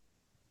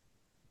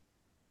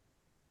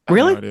have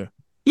Really? no idea.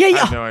 Yeah, I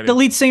have no idea. The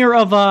lead singer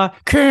of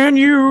Can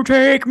You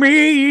Take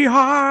Me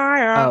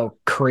Higher? Oh,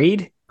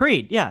 Creed?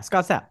 Creed. Yeah,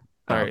 Scott Stapp.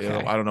 All right,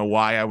 Okay. I don't know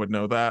why I would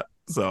know that.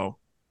 So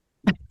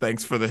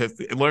thanks for the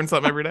history. Learn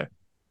something every day.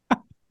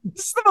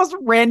 This is the most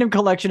random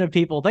collection of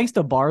people. Thanks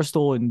to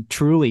Barstool and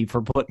Truly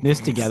for putting this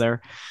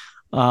together.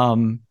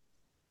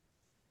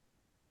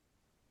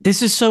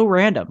 This is so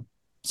random.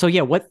 So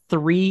yeah, what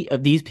 3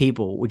 of these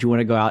people would you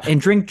want to go out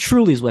and drink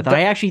Trulies with? And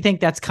I actually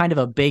think that's kind of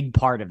a big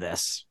part of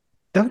this.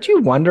 Don't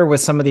you wonder with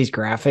some of these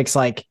graphics,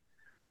 like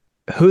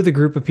who the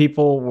group of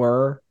people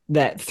were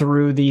that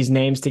threw these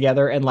names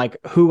together and like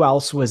who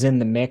else was in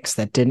the mix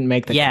that didn't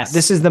make the Yes. cut?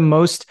 This is the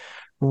most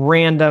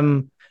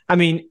random. I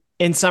mean,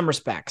 in some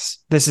respects,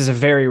 this is a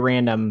very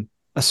random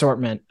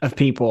assortment of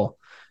people.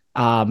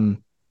 I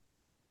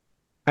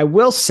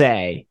will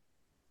say,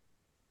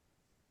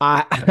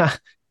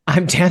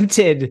 I'm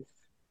tempted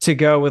to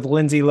go with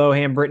Lindsay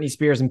Lohan, Britney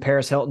Spears, and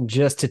Paris Hilton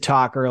just to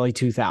talk early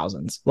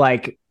 2000s.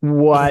 Like,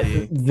 what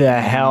the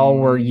hell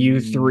were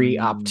you 3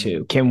 up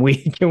to? Can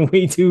we do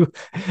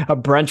a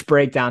brunch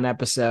breakdown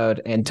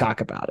episode and talk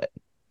about it?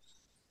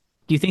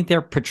 Do you think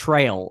their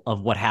portrayal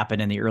of what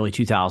happened in the early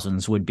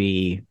 2000s would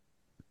be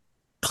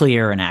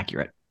clear and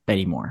accurate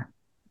anymore?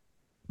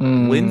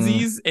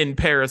 Lindsay's and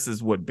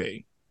Paris's would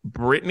be.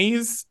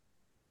 Britney's,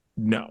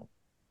 no.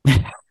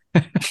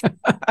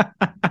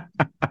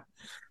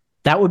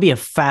 That would be a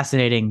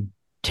fascinating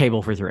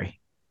table for 3.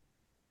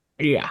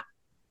 Yeah.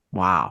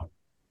 Wow.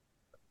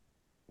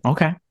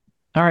 Okay.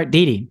 All right,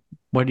 Didi,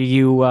 what do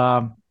you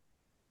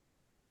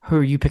who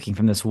are you picking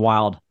from this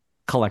wild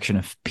collection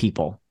of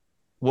people?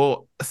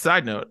 Well, a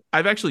side note,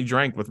 I've actually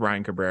drank with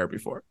Ryan Cabrera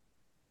before.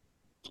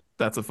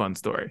 That's a fun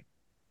story.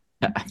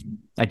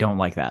 I don't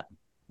like that.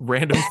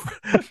 Random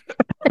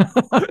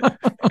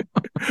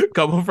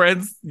couple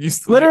friends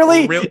used to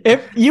Literally,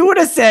 if you would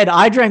have said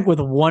I drank with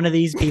one of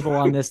these people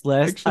on this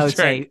list, I would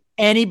drank. say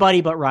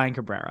anybody but Ryan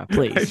Cabrera, I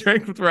please.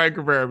 drank with Ryan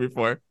Cabrera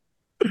before.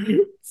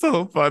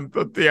 So fun.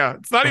 But yeah,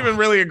 it's not even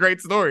really a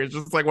great story. It's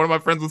just like one of my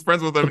friends was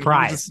friends with him and he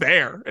was just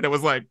there. And it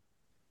was like,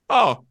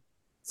 oh.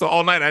 So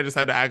all night I just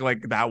had to act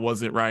like that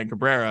wasn't Ryan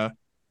Cabrera,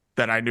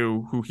 that I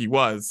knew who he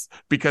was.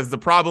 Because the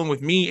problem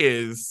with me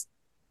is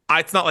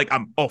it's not like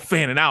I'm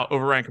fanning out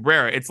over Ryan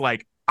Cabrera. It's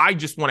like I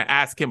just want to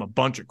ask him a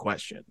bunch of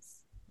questions.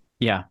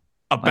 Yeah.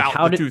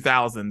 About the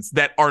 2000s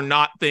that are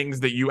not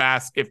things that you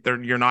ask if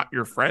you're not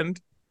your friend.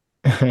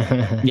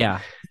 Yeah.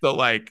 So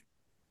like,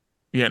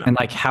 you know. And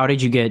like, how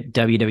did you get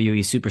WWE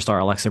superstar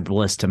Alexa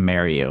Bliss to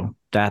marry you?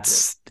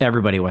 That's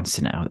everybody wants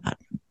to know that.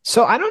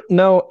 So I don't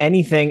know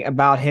anything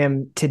about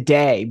him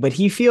today, but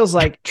he feels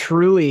like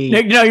truly.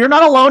 No, you're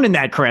not alone in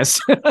that, Chris.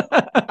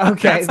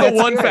 Okay, that's the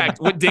one fact.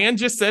 What Dan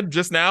just said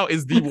just now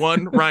is the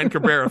one Ryan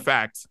Cabrera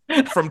fact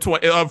from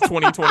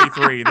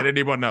 2023 that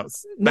anyone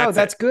knows.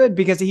 That's good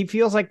because he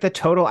feels like the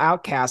total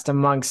outcast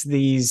amongst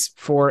these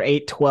 4,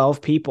 8,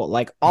 12 people.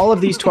 Like all of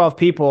these 12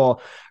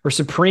 people are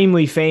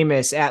supremely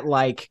famous at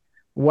like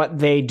what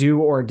they do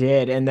or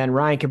did. And then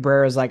Ryan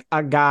Cabrera is like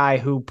a guy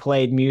who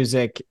played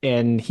music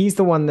and he's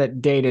the one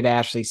that dated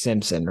Ashley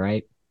Simpson,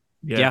 right?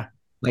 Yeah.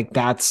 Like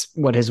that's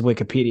what his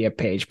Wikipedia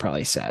page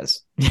probably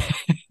says.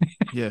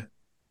 Yeah.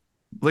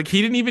 Like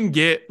he didn't even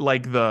get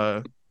like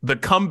the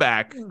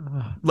comeback.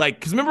 Like,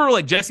 because remember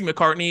like Jesse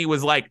McCartney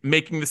was like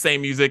making the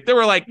same music. There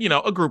were like, you know,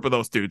 a group of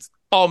those dudes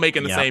all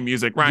making the same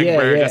music. Ryan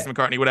Cabrera, Jesse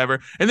McCartney, whatever.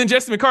 And then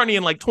Jesse McCartney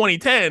in like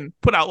 2010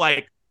 put out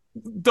like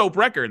dope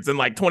records in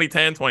like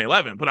 2010,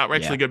 2011, put out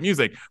actually good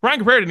music. Ryan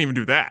Cabrera didn't even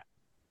do that.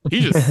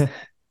 He just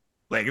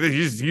like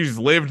he just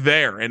lived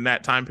there in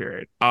that time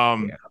period.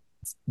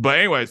 But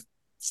anyways,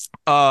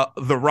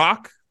 The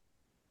Rock,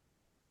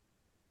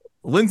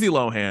 Lindsay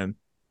Lohan,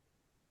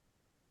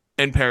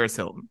 and Paris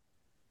Hilton.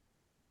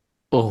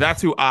 Oh,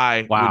 that's who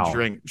I would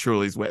drink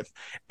Trulies with.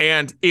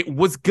 And it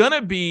was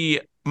gonna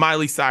be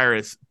Miley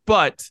Cyrus,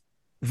 but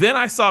then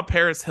I saw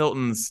Paris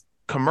Hilton's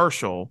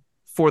commercial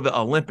for the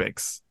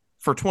Olympics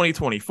for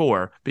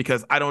 2024,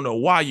 because I don't know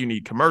why you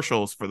need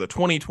commercials for the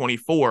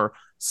 2024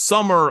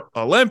 Summer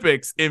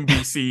Olympics,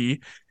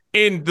 NBC,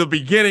 in the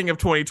beginning of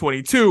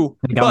 2022.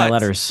 I got my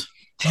letters.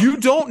 You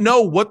don't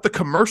know what the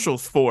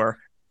commercial's for.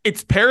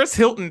 It's Paris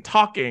Hilton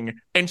talking,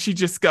 and she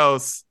just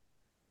goes,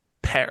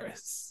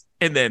 Paris.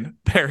 And then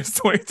Paris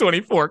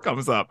 2024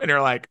 comes up, and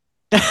you're like,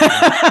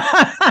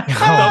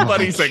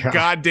 somebody's a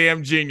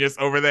goddamn genius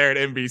over there at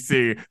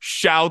NBC.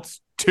 Shouts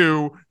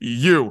to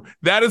you.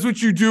 That is what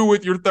you do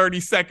with your 30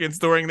 seconds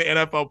during the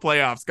NFL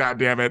playoffs. God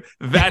damn it.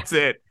 That's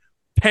it.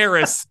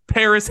 Paris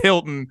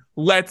Hilton.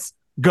 Let's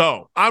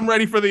go. I'm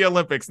ready for the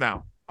Olympics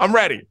now. I'm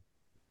ready.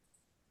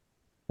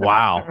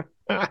 Wow.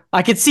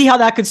 I could see how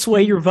that could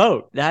sway your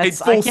vote. I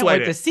can't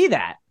wait to see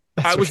that.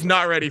 I was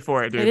not ready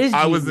for it, dude.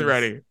 I wasn't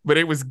ready, but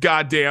it was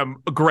goddamn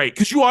great.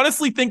 Because you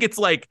honestly think it's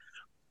like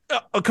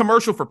a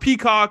commercial for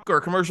Peacock or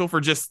a commercial for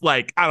just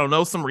like, I don't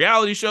know, some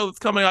reality show that's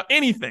coming up.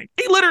 Anything.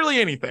 Literally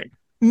anything.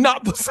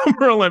 Not the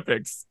Summer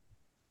Olympics.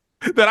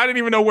 That I didn't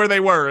even know where they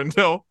were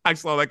until I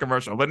saw that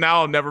commercial. But now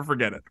I'll never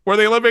forget it. Were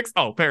the Olympics?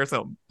 Oh, Paris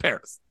Hilton.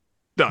 Paris.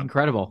 Done.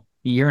 Incredible.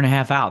 A year and a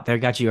half out. They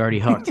got you already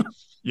hooked.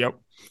 Yep.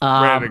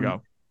 Ready to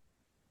go.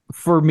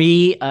 For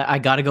me, I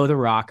got to go The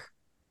Rock.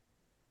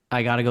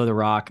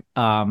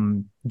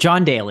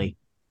 John Daly.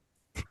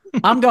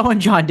 I'm going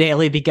John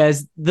Daly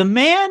because the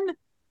man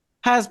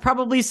has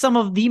probably some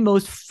of the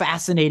most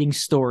fascinating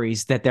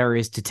stories that there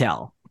is to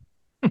tell.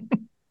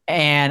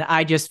 And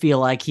I just feel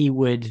like he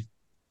would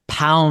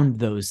pound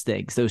those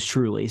things, those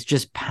Trulies,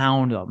 just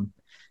pound them.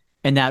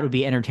 and that would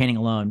be entertaining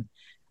alone.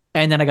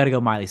 And then I got to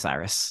go Miley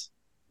Cyrus.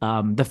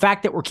 The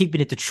fact that we're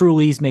keeping it to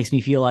Truly's makes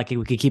me feel like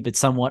we could keep it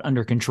somewhat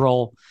under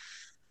control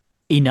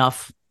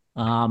enough.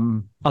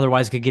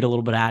 Otherwise, it could get a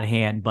little bit out of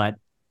hand.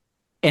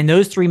 And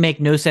those three make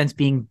no sense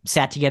being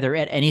sat together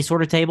at any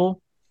sort of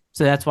table.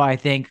 So that's why I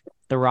think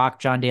The Rock,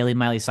 John Daly,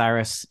 Miley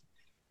Cyrus.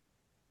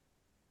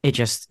 It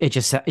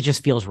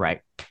just feels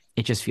right.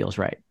 It just feels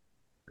right,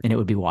 and it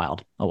would be a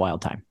wild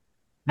time.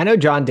 I know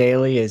John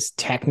Daly is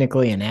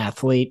technically an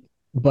athlete,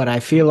 but I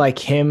feel like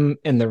him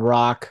and The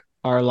Rock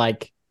are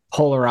like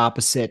polar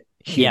opposite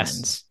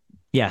humans.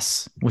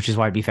 Yes, which is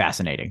why it'd be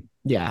fascinating.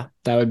 Yeah,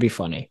 that would be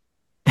funny.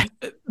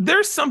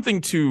 There's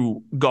something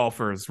to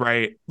golfers,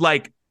 right?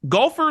 Like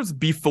golfers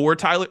before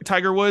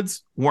Tiger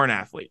Woods weren't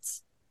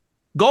athletes.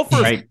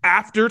 Golfers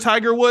after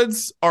Tiger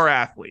Woods are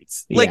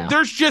athletes. Like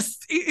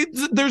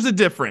there's a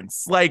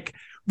difference. Like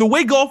the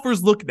way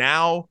golfers look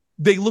now,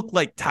 they look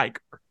like Tiger,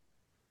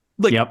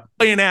 like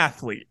an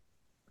athlete.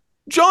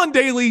 John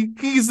Daly,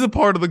 he's a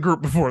part of the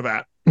group before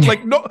that.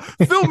 Like no,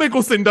 Phil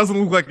Mickelson doesn't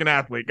look like an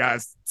athlete,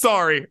 guys.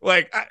 Sorry,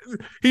 like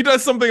he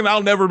does something that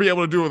I'll never be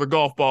able to do with a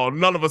golf ball.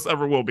 None of us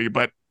ever will be.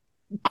 But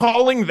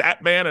calling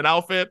that man an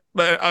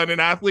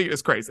athlete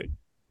is crazy.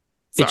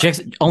 Sorry. It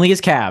checks only his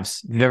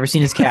calves. If you've ever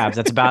seen his calves,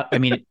 that's about. I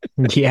mean,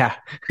 yeah.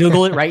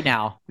 Google it right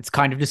now. It's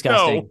kind of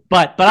disgusting. No.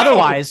 But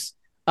otherwise,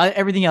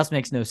 everything else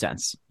makes no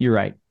sense. You're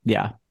right.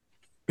 Yeah.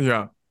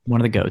 One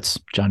of the goats,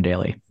 John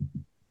Daly.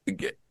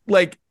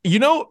 Like,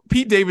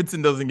 Pete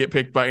Davidson doesn't get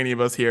picked by any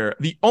of us here.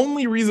 The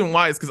only reason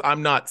why is because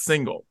I'm not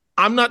single.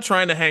 I'm not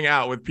trying to hang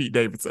out with Pete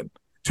Davidson.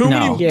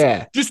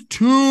 Just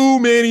too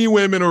many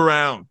women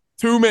around.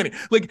 Too many.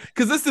 Like,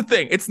 because that's the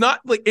thing. It's not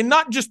like, and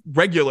not just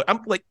regular. I'm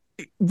like,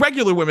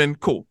 regular women,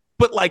 cool.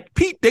 But like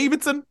Pete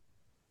Davidson,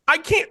 I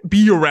can't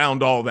be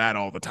around all that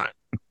all the time.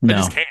 No. I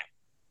just can't.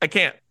 I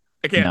can't.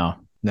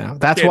 No.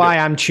 That's why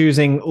I'm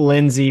choosing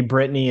Lindsay,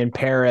 Brittany, and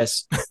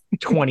Paris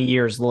 20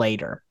 years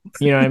later.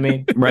 You know what I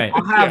mean? Right.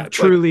 I'll have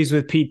Truly's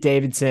with Pete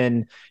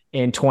Davidson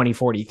in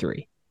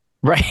 2043.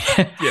 Right.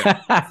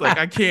 Yeah. It's like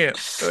I can't.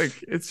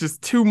 Like it's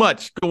just too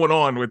much going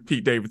on with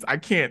Pete Davidson. I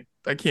can't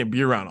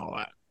be around all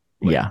that.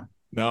 Like, yeah.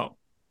 No.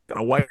 Got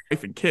a wife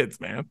and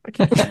kids, man. I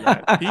can't do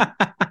that.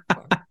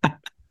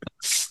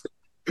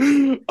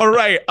 All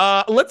right.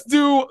 Let's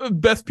do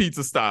best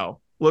pizza style.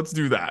 Let's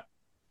do that.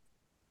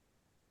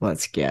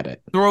 Let's get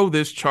it. Throw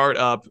this chart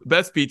up.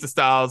 Best pizza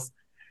styles: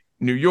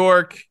 New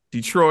York,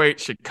 Detroit,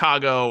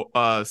 Chicago,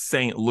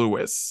 St.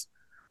 Louis.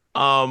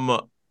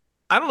 I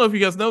don't know if you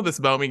guys know this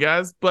about me,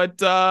 guys,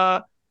 but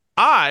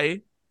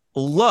I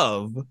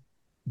love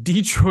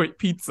Detroit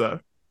pizza.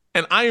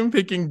 And I am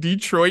picking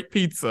Detroit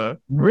pizza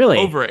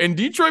over it. And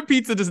Detroit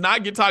pizza does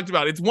not get talked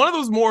about. It's one of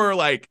those more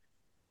like,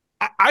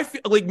 I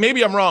feel like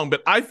maybe I'm wrong,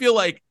 but I feel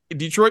like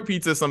Detroit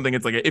pizza is something.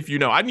 It's like, if you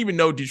know, I didn't even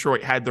know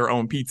Detroit had their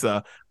own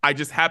pizza. I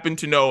just happened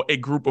to know a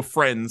group of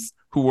friends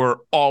who were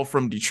all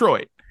from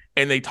Detroit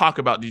and they talk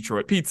about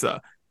Detroit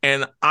pizza.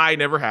 And I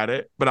never had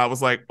it, but I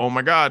was like, oh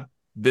my God,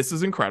 this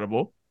is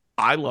incredible.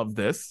 I love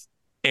this.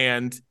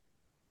 And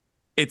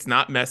it's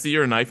not messy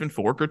or knife and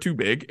fork or too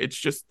big.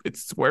 It's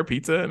square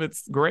pizza and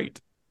it's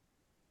great.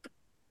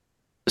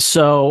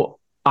 So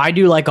I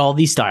do like all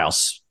these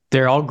styles.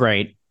 They're all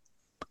great.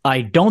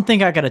 I don't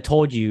think I could have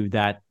told you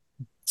that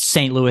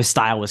St. Louis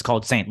style was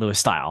called St. Louis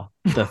style.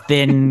 The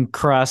thin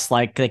crust,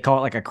 like they call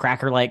it like a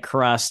cracker-like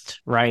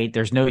crust, right?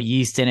 There's no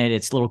yeast in it.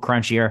 It's a little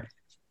crunchier.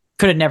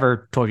 Could have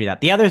never told you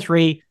that. The other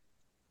three,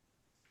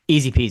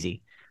 easy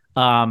peasy.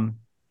 And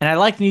I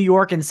like New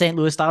York and St.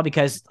 Louis style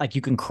because like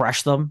you can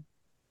crush them.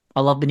 I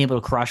love being able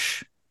to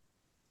crush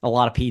a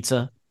lot of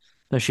pizza,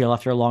 especially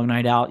after a long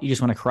night out. You just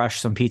want to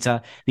crush some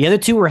pizza. The other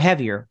two were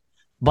heavier,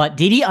 but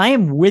Didi, I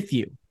am with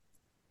you.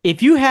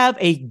 If you have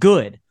a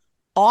good,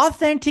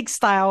 authentic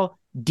style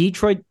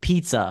Detroit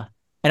pizza,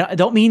 and I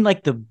don't mean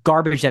like the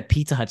garbage that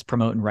Pizza Hut's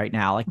promoting right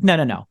now. Like,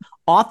 no.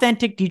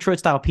 Authentic Detroit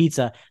style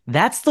pizza,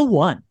 that's the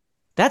one.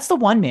 That's the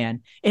one,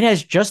 man. It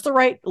has just the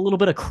right little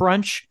bit of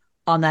crunch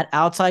on that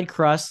outside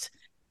crust,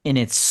 and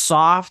it's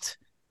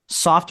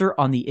softer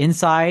on the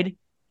inside.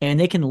 And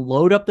they can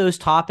load up those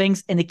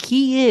toppings. And the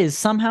key is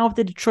somehow with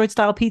the Detroit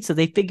style pizza,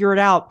 they figure it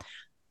out.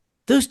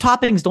 Those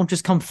toppings don't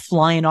just come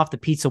flying off the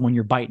pizza when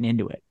you're biting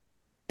into it.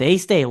 They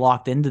stay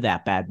locked into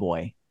that bad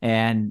boy.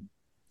 And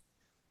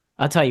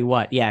I'll tell you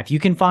what, yeah, if you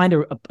can find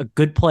a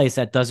good place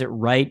that does it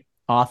right,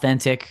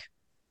 authentic,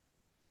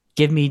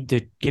 give me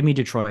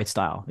Detroit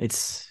style.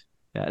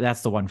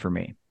 That's the one for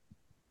me.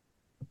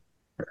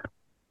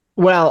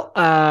 Well,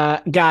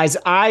 guys,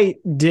 I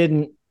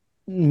didn't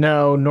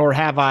know, nor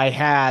have I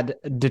had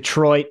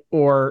Detroit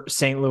or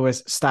St.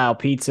 Louis style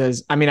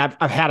pizzas. I mean,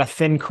 I've had a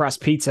thin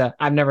crust pizza.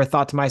 I've never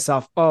thought to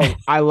myself, oh,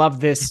 I love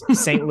this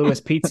St.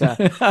 Louis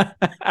pizza.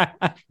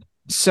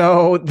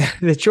 So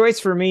the choice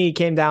for me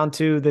came down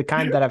to the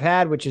kind that I've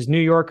had, which is New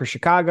York or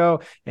Chicago.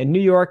 And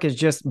New York is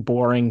just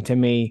boring to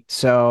me.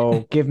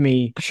 So give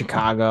me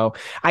Chicago.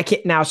 I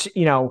can't now,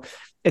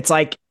 it's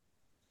like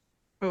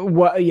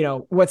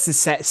what's the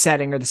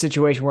setting or the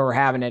situation where we're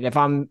having it. If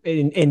I'm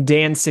in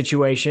Dan's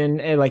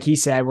situation, like he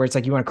said, where it's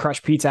like you want to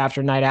crush pizza after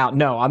a night out,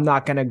 no, I'm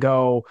not going to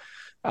go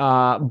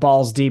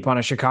balls deep on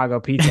a Chicago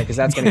pizza because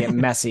that's going to get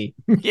messy.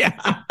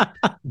 Yeah.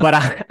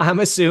 But I'm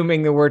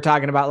assuming that we're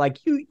talking about like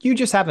you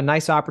just have a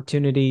nice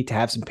opportunity to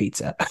have some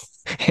pizza.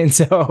 And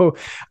so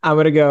I'm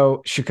going to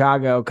go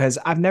Chicago because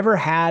I've never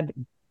had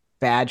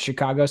bad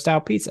Chicago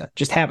style pizza.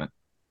 Just haven't.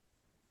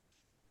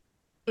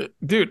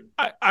 Dude,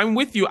 I'm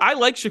with you. I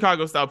like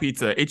Chicago style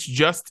pizza. It's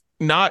just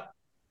not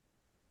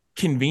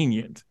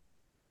convenient.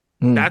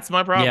 That's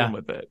my problem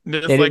with it.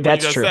 Just like what you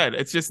just said.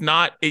 It's just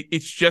not,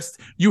 it's just,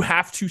 you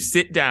have to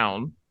sit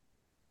down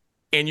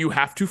and you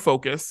have to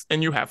focus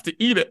and you have to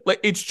eat it. Like,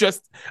 it's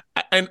just,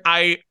 and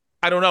I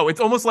don't know.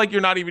 It's almost like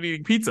you're not even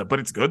eating pizza, but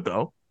it's good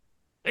though.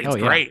 It's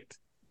great.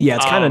 Yeah,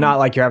 it's kind of not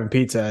like you're having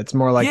pizza. It's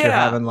more like you're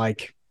having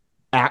like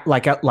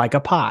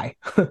a pie,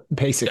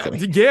 basically.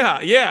 Yeah.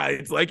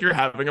 It's like you're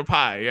having a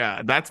pie.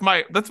 Yeah, that's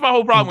my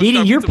whole problem.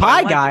 Didi, you're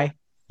pie guy.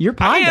 You're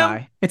pie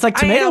guy. It's like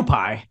tomato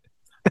pie.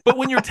 But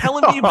when you're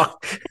telling me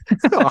about,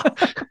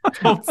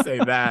 don't say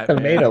that.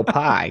 Tomato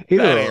pie.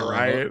 That ain't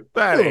right.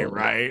 That ain't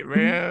right,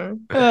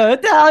 man.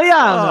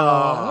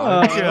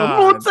 Italiano.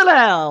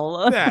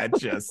 Mozzarella. That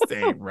just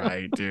ain't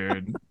right,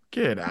 dude.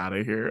 Get out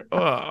of here.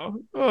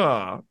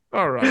 All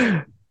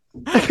right.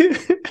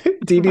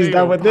 Didi's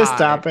done with this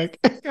topic.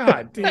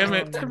 God damn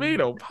it.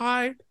 Tomato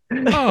pie.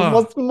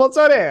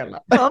 Mozzarella.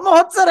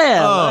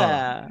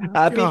 Mozzarella.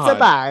 Pizza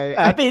pie.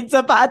 A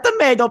pizza pie.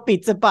 Tomato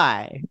pizza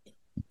pie.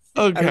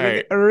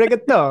 Okay.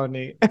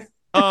 Rigatoni.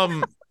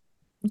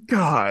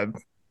 God.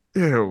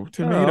 Ew.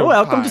 Tomato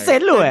welcome pie. to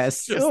St.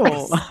 Louis.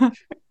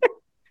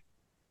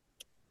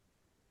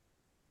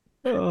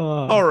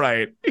 All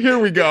right, here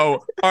we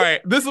go. All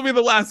right, this will be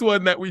the last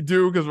one that we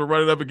do because we're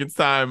running up against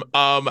time.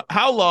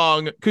 How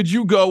long could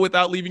you go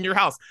without leaving your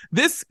house?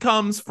 This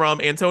comes from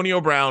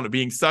Antonio Brown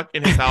being stuck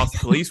in his house.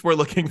 Police were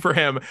looking for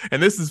him,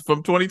 and this is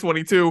from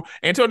 2022.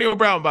 Antonio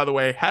Brown, by the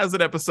way, has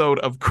an episode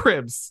of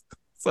Cribs.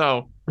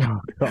 So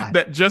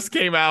that just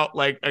came out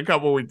like a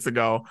couple weeks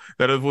ago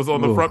that it was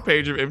on the front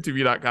page of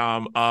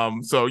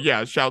MTV.com. So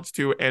yeah, shouts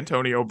to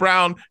Antonio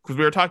Brown because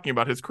we were talking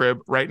about his crib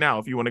right now.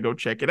 If you want to go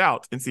check it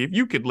out and see if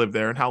you could live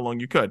there and how long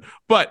you could.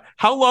 But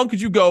how long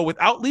could you go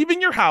without leaving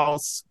your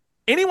house?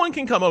 Anyone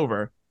can come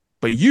over,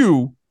 but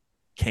you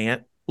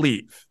can't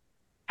leave.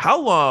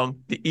 How long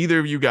do either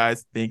of you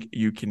guys think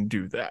you can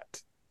do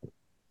that?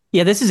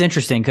 Yeah, this is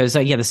interesting because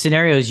the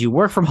scenario is you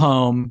work from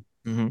home.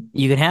 Mm-hmm.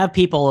 You can have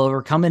people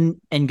over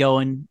coming and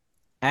going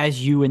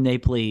as you and they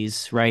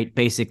please, right?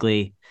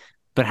 Basically.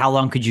 But how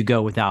long could you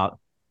go without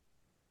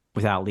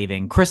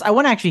leaving? Chris, I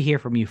want to actually hear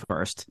from you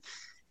first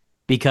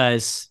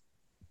because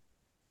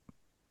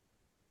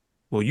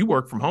you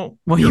work from home.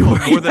 Well, you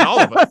work more than all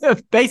of us.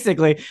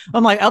 Basically.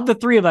 I'm like, of the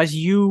three of us,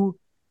 you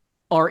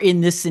are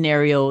in this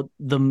scenario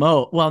the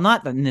most. Well,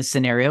 not in this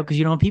scenario because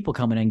you don't have people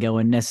coming and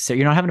going necessarily.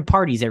 You're not having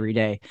parties every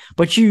day,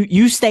 but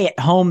you stay at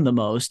home the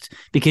most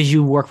because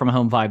you work from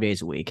home 5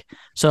 days a week.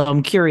 So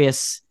I'm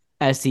curious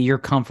as to your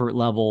comfort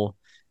level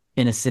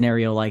in a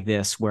scenario like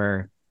this,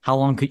 where how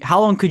long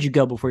could you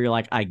go before you're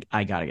like, I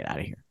gotta get out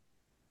of here?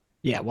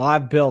 Yeah, well,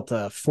 I've built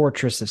a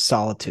fortress of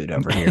solitude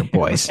over here,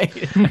 boys.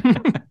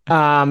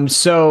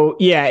 So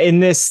yeah,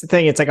 in this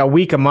thing, it's like a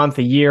week, a month,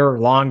 a year,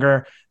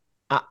 longer.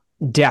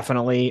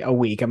 Definitely a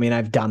week. I mean,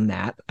 I've done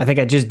that. I think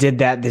I just did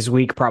that this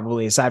week,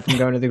 probably, aside from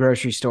going to the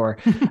grocery store.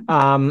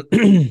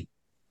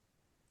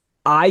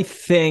 I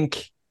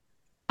think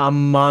a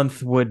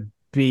month would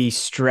be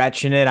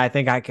stretching it. I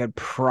think I could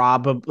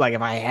probably, like,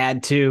 if I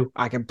had to,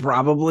 I could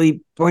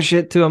probably push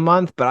it to a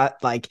month.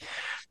 But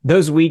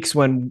those weeks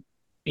when,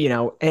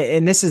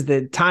 and this is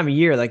the time of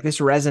year, like this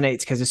resonates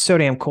because it's so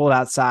damn cold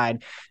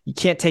outside. You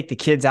can't take the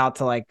kids out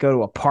to like go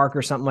to a park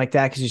or something like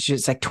that because it's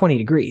just like 20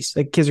 degrees.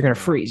 Like kids are going to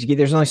freeze.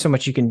 There's only so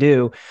much you can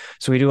do.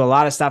 So we do a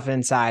lot of stuff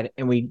inside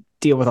and we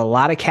deal with a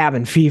lot of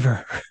cabin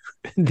fever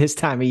this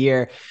time of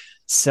year.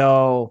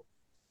 So,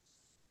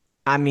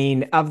 I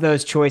mean, of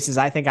those choices,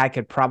 I think I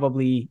could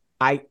probably,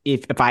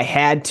 if I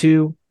had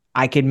to,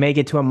 I could make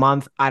it to a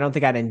month. I don't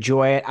think I'd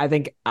enjoy it. I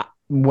think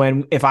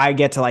if I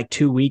get to like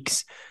 2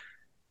 weeks,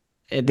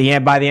 by the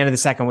end of the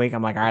second week,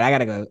 I'm like, all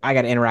right, I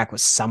gotta interact with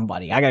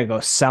somebody. I gotta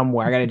go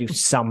somewhere. I gotta do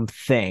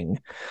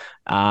something.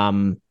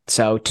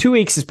 So 2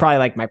 weeks is probably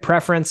like my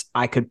preference.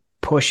 I could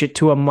push it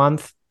to a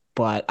month,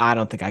 but I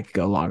don't think I could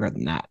go longer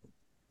than that.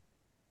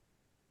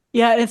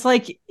 Yeah, it's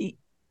like,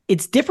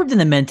 it's different than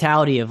the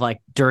mentality of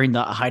like during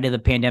the height of the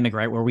pandemic,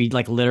 right? Where we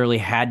like literally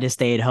had to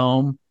stay at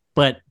home,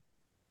 but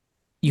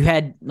you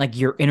had like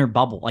your inner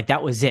bubble. Like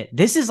that was it.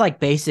 This is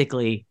like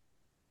basically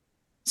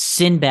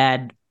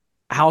Sinbad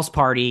house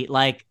party,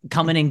 like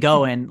coming and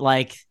going,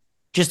 like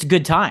just a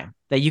good time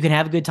that you can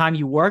have a good time.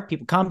 You work,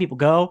 people come, people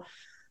go.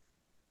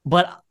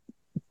 But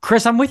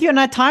Chris, I'm with you on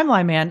that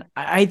timeline, man.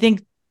 I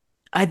think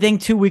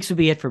 2 weeks would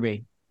be it for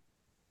me.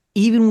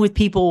 Even with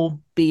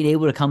people being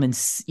able to come and,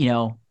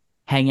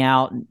 hang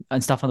out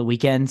and stuff on the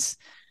weekends,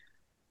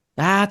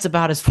 that's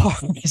about as far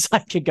as I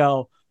could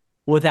go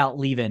without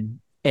leaving.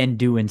 and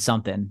doing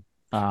something.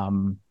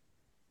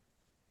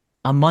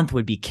 A month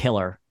would be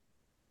killer.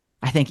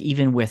 I think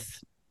even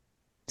with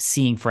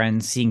seeing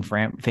friends, seeing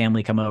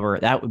family come over,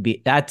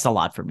 that's a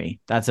lot for me.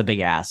 That's a big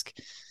ask.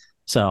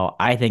 So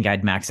I think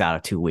I'd max out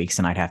at 2 weeks,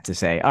 and I'd have to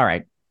say, all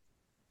right,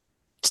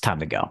 it's time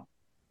to go.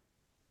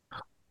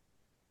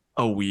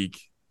 A week.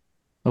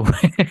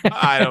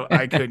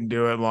 I couldn't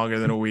do it longer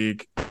than a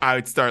week. I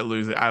would start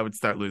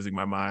losing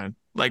my mind.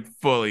 Like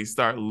fully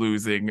start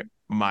losing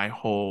my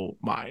whole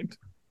mind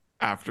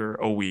after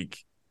a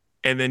week.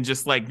 And then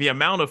just like the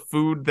amount of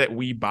food that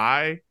we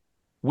buy,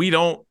 we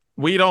don't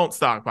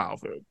stockpile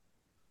food.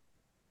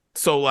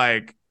 So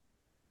like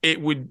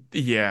it would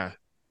be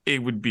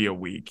a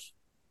week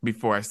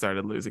before I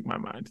started losing my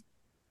mind.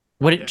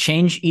 Would it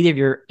change either of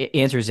your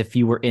answers if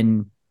you were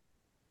in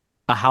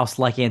a house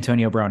like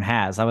Antonio Brown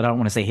has? I don't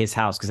want to say his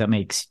house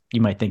because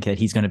you might think that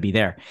he's going to be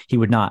there. He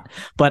would not.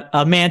 But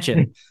a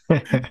mansion,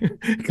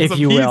 if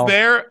you will. He's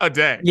there a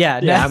day. Yeah,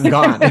 I'm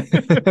gone.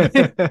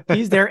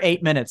 He's there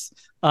 8 minutes.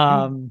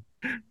 But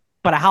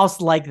a house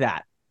like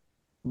that,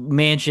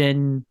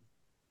 mansion,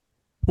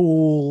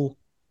 pool,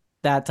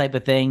 that type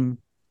of thing.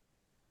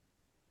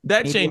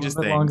 That changes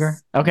things. Longer.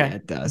 Okay. Yeah,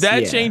 it does.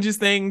 That changes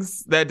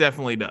things. That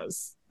definitely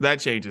does. That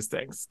changes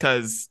things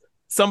because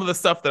some of the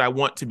stuff that I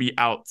want to be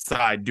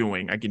outside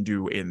doing, I can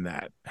do in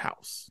that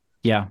house.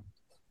 Yeah.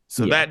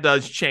 So that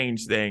does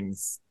change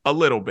things a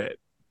little bit,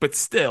 but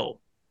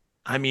still,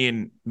 I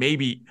mean,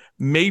 maybe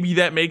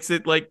that makes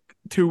it like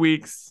 2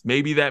 weeks.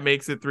 Maybe that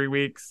makes it 3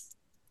 weeks,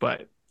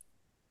 but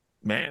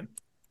man,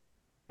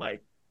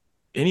 like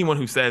anyone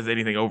who says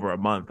anything over a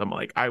month, I'm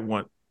like, I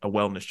want a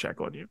wellness check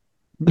on you.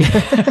 You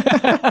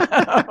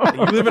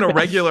live in a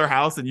regular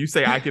house and you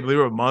say I could live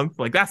a month,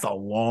 like that's a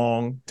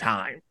long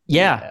time.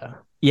 Yeah.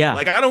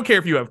 Like I don't care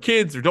if you have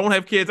kids or don't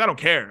have kids, I don't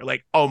care.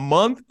 Like a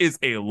month is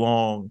a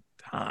long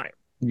time.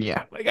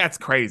 Yeah. Like that's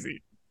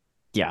crazy.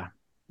 Yeah.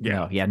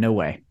 No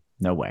way.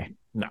 No.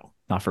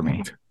 Not for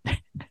me.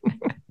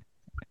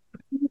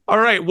 All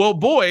right, well,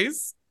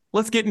 boys,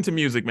 let's get into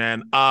music,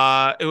 man.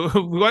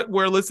 What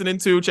we're listening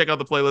to, check out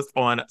the playlist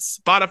on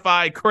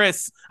Spotify.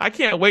 Chris, I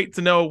can't wait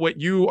to know what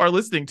you are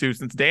listening to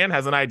since Dan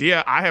has an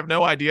idea. I have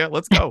no idea.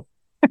 Let's go.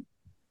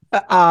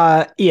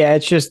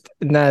 It's just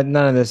none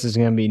of this is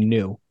going to be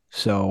new.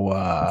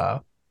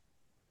 So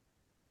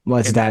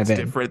let's dive in.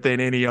 Different than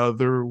any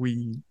other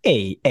week.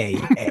 Hey.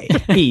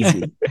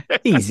 Easy.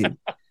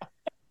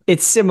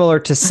 It's similar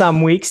to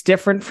some weeks,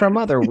 different from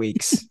other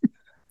weeks.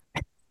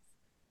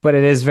 But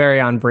it is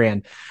very on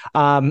brand.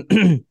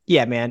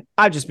 Yeah, man,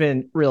 I've just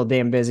been real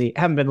damn busy.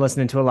 Haven't been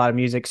listening to a lot of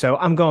music. So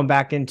I'm going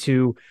back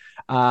into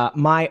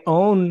my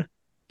own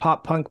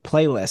pop punk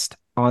playlist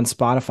on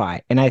Spotify.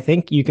 And I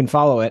think you can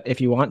follow it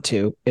if you want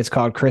to. It's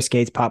called Chris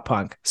Gates Pop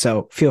Punk.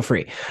 So feel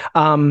free.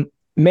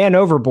 Man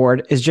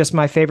Overboard is just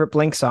my favorite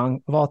Blink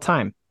song of all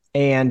time.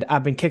 And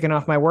I've been kicking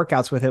off my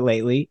workouts with it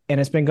lately. And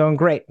it's been going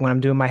great when I'm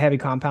doing my heavy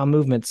compound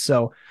movements.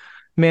 So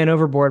Man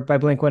Overboard by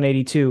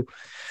Blink-182.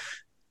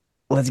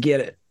 Let's get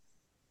it.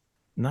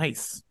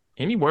 Nice.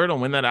 Any word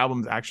on when that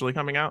album's actually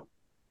coming out?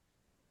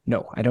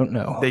 No, I don't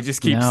know. They just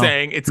keep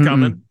saying it's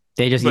coming.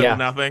 They just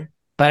nothing.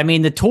 But I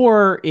mean, the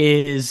tour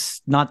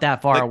is not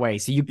that far away,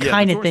 so you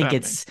kind of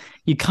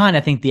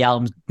think the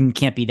album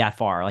can't be that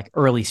far, like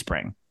early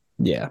spring.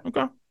 Yeah.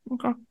 Okay.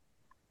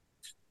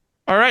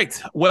 All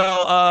right.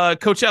 Well,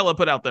 Coachella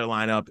put out their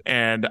lineup,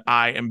 and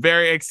I am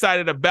very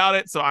excited about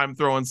it. So I'm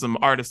throwing some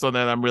artists on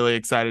there that I'm really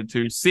excited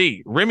to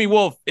see. Remy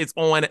Wolf is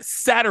on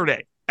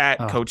Saturday at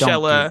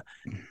Coachella.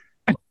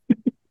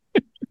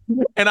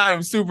 And I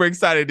am super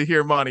excited to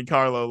hear Monte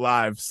Carlo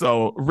live.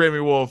 So Remy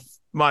Wolf,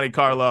 Monte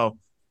Carlo,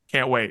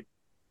 can't wait.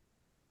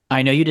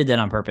 I know you did that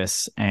on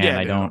purpose, and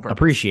I don't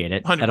appreciate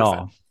it 100%. At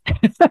all.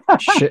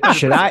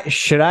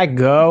 Should I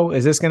go?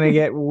 Is this going to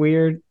get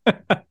weird?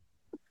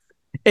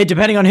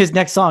 Depending on his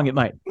next song, it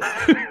might.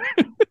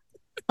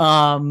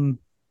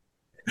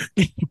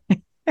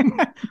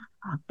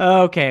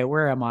 Okay,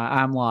 where am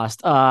I? I'm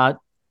lost.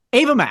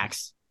 Ava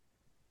Max.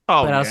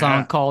 Oh, a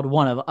song called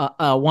One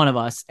of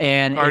Us,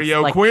 and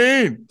Cardio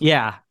Queen.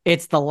 Yeah,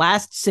 it's the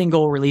last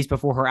single released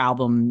before her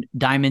album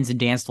Diamonds and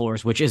Dance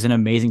Floors, which is an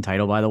amazing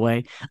title, by the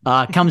way.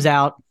 Comes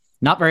out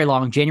not very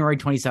long, January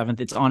 27th.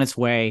 It's on its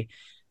way,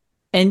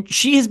 and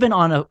she's been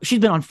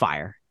on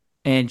fire,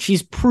 and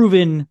she's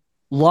proven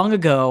long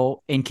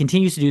ago and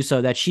continues to do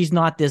so that she's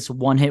not this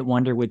one-hit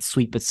wonder with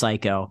Sweet But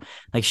Psycho.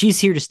 Like, she's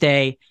here to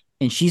stay.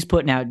 And she's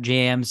putting out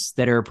jams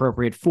that are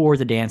appropriate for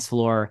the dance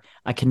floor.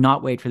 I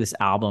cannot wait for this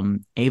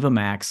album. Ava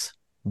Max,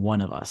 One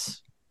of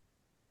Us.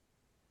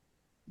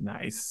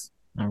 Nice.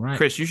 All right.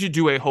 Chris, you should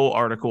do a whole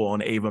article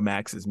on Ava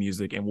Max's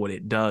music and what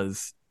it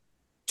does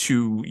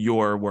to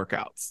your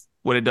workouts.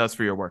 What it does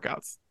for your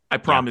workouts. I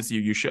promise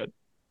you should.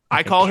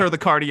 I call her the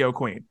cardio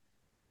queen.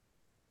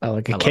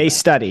 Like a case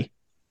study.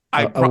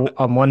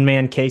 A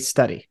one-man case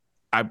study.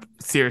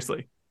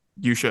 Seriously,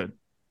 you should.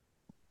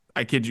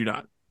 I kid you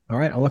not. All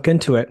right, I'll look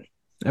into it.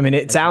 I mean,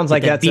 it sounds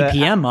like Get that's that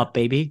BPM up,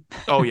 baby.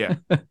 Oh yeah,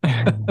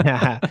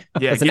 yeah.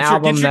 yeah. It's an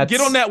album get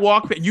on that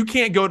walk. You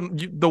can't go.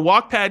 The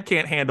walk pad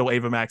can't handle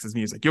Ava Max's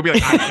music. You'll be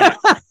like, I can't.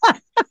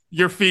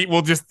 Your feet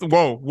will just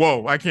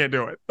whoa. I can't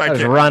do it. I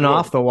Just can't run whoa,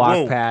 off the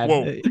walk pad.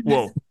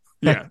 Whoa.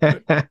 Yeah.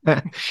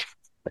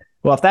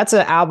 Well, if that's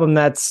an album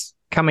that's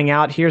coming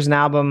out, here's an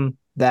album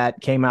that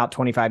came out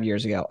 25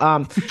 years ago.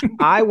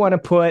 I want to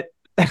put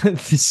the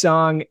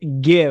song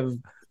 "Give"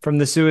 from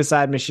the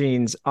Suicide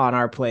Machines on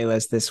our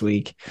playlist this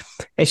week.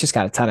 It's just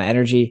got a ton of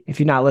energy. If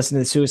you're not listening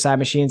to the Suicide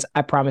Machines,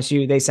 I promise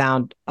you they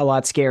sound a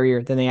lot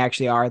scarier than they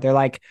actually are. They're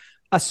like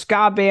a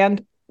ska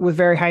band with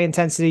very high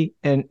intensity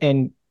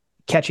and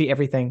catchy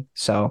everything.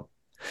 So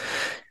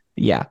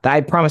yeah,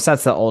 I promise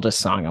that's the oldest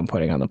song I'm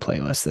putting on the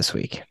playlist this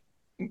week.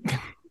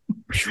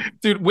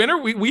 Dude, when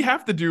are we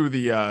have to do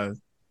the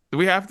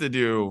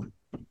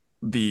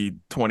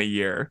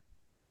 20-year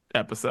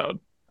episode?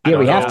 Yeah,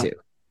 we have to.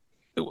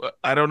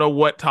 I don't know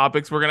what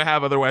topics we're gonna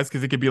have otherwise,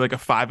 because it could be like a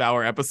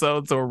 5-hour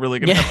episode, so we're really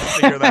gonna have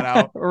to figure that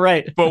out.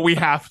 Right. But we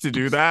have to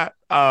do that.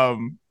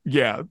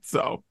 Yeah,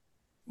 so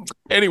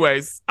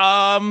anyways,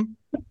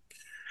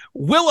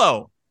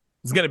 Willow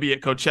is gonna be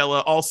at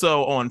Coachella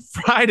also on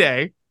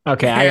Friday.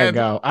 Okay, I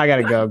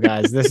gotta go,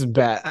 guys. This is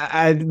bad.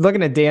 I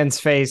looking at Dan's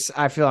face,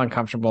 I feel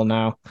uncomfortable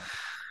now.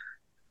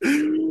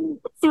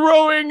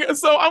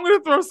 So I'm gonna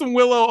throw some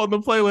Willow on the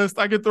playlist.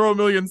 I could throw a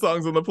million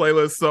songs on the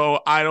playlist, so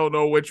I don't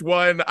know which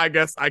one. I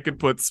guess I could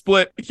put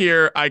Split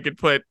here. I could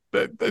put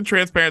the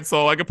Transparent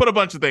Soul. I could put a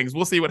bunch of things.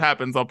 We'll see what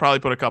happens. I'll probably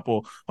put a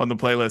couple on the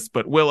playlist,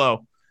 but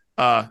Willow,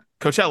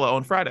 Coachella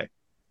on Friday.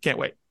 Can't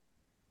wait.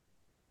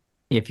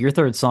 If your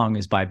third song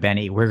is by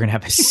Benny, we're gonna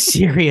have a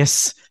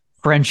serious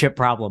friendship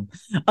problem.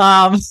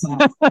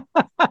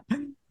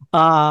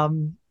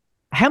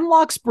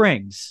 Hemlock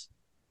Springs.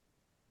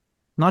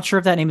 Not sure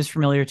if that name is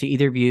familiar to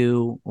either of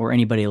you or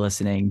anybody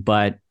listening,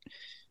 but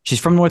she's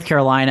from North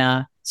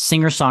Carolina,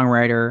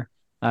 singer-songwriter.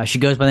 She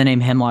goes by the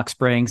name Hemlock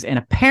Springs, and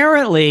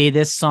apparently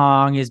this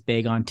song is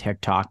big on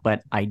TikTok,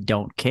 but I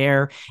don't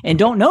care and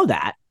don't know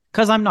that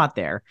because I'm not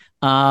there.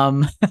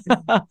 The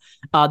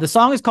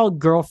song is called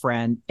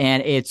Girlfriend,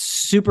 and it's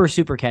super,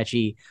 super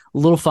catchy, a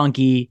little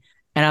funky,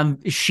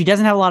 and she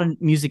doesn't have a lot of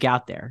music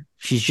out there.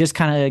 She's just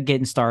kind of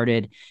getting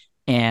started,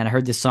 and I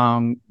heard this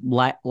song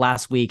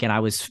last week, and I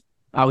was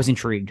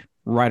intrigued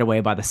right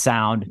away by the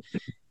sound.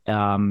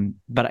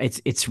 But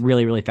it's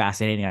really, really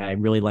fascinating. I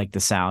really like the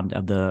sound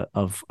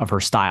of her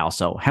style.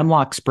 So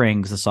Hemlock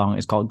Springs, the song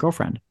is called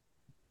Girlfriend.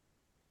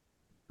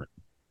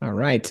 All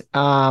right.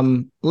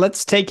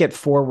 Let's take it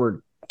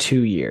forward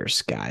 2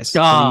 years, guys.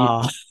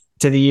 To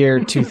the year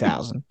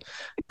 2000.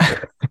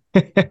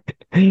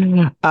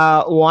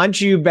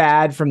 Want You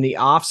Bad from The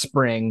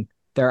Offspring,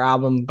 their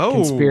album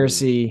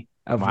Conspiracy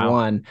of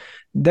One.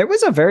 There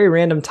was a very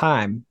random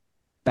time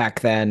back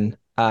then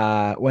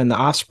when The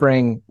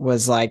Offspring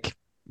was like,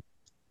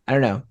 I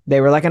don't know, they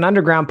were like an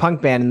underground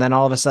punk band, and then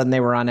all of a sudden they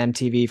were on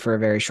MTV for a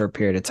very short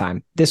period of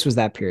time. This was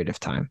that period of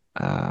time.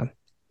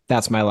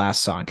 That's my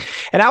last song.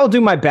 And I will do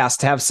my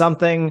best to have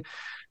something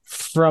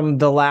from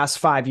the last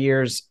 5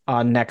 years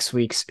on next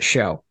week's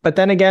show. But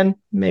then again,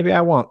 maybe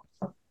I won't.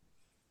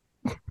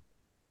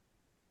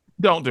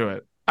 Don't do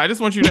it. I just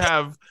want you to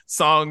have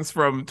songs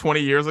from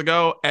 20 years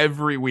ago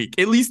every week,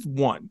 at least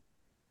one.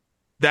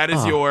 That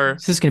is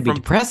this is going to be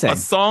depressing. A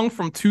song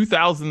from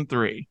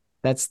 2003.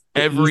 That's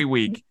every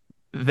week.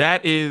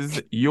 That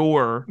is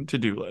your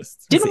to-do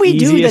list. Didn't we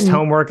do the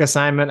homework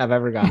assignment I've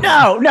ever gotten?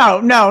 No.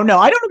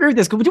 I don't agree with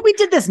this. We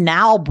did this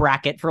now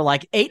bracket for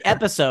like 8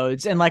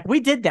 episodes, and like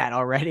we did that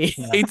already.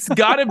 It's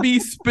got to be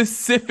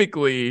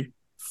specifically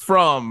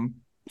from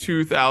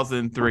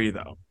 2003,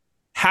 though.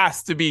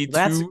 Has to be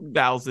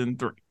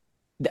 2003.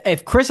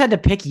 If Chris had to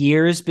pick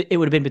years, it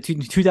would have been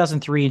between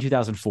 2003 and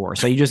 2004.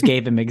 So you just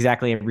gave him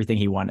exactly everything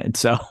he wanted.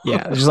 So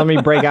yeah, just let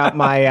me break out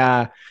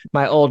my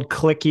my old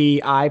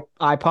clicky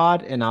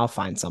iPod, and I'll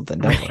find something.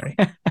 Don't worry.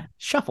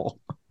 Shuffle.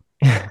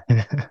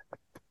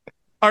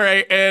 All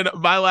right, and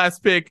my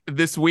last pick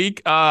this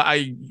week,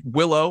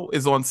 Willow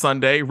is on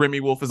Sunday,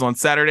 Remy Wolf is on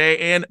Saturday,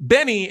 and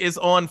Benny is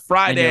on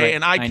Friday,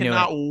 and I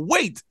cannot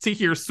wait to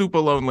hear Super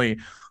Lonely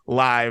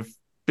live.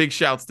 Big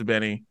shouts to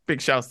Benny.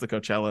 Big shouts to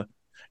Coachella.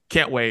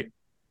 Can't wait.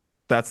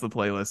 That's the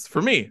playlist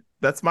for me.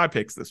 That's my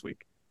picks this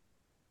week.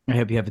 I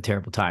hope you have a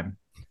terrible time.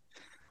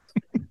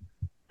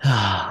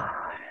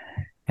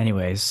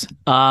 Anyways,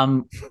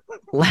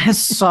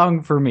 last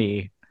song for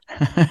me.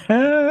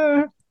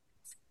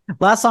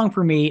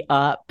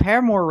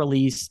 Paramore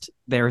released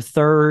their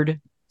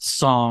third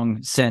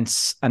song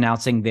since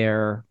announcing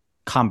their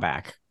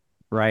comeback,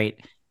 right?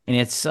 And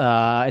it's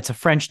a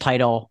French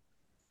title.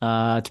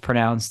 It's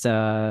pronounced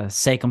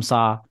C'est comme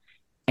ça.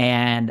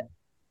 And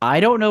I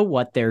don't know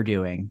what they're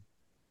doing,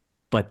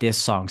 but this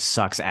song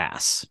sucks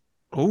ass.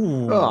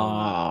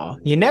 Oh,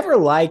 you never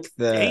like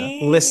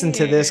listen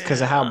to this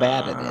because of how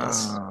bad it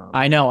is.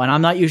 I know, and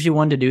I'm not usually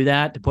one to do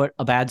that, to put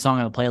a bad song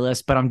on the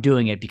playlist, but I'm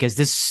doing it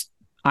because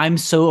I'm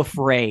so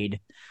afraid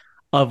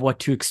of what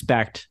to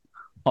expect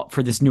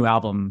for this new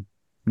album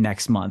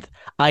next month.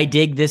 I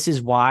dig This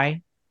Is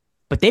Why.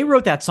 but they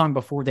wrote that song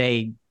before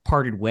they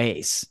parted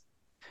ways.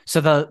 So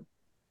the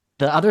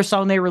other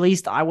song they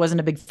released, I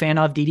wasn't a big fan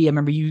of. Didi, I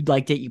remember you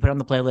liked it. You put it on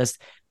the playlist.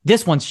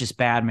 This one's just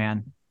bad,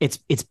 man. It's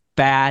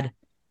bad,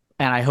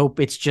 and I hope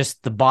it's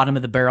just the bottom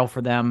of the barrel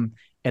for them,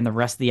 and the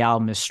rest of the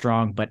album is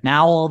strong. But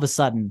now all of a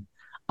sudden,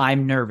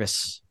 I'm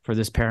nervous for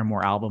this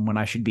Paramore album when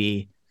I should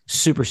be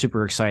super,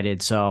 super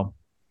excited. So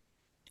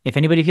if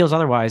anybody feels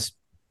otherwise,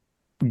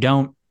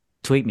 don't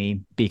tweet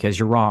me because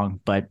you're wrong.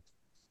 But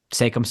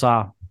say comme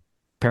ça,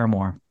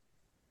 Paramore.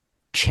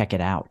 Check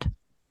it out.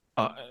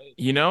 I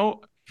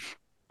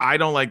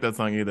don't like that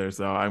song either,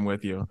 so I'm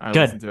with you. I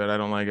Good. listened to it. I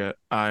don't like it.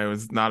 I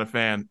was not a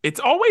fan. It's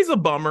always a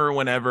bummer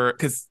when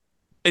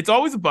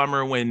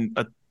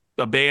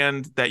a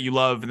band that you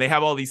love and they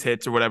have all these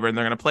hits or whatever, and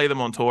they're going to play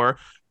them on tour,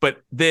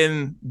 but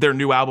then their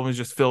new album is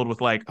just filled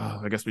with like,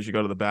 oh, I guess we should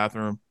go to the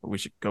bathroom, or we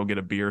should go get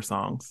a beer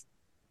songs.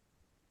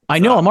 I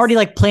know. I'm already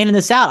like planning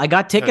this out. I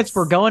got tickets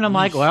for going. I'm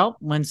like, yeesh. well,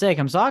 when Say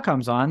Comme Ça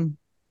comes on,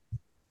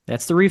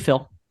 that's the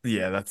refill.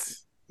 Yeah,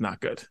 that's not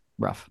good.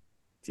 Rough.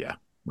 Yeah.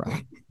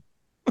 Rough.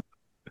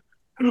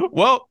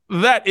 Well,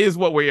 that is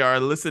what we are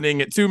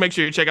listening to. Make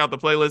sure you check out the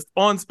playlist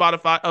on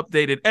Spotify,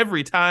 updated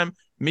every time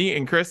me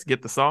and Chris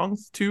get the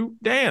songs to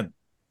Dan.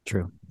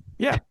 True.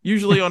 Yeah,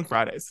 usually on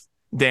Fridays.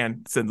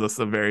 Dan sends us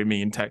a very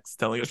mean text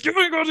telling us, "Give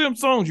me goddamn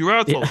songs, you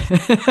asshole."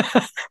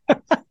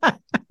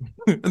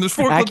 And there's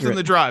 4 clips in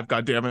the drive,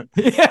 goddammit.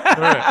 Yeah.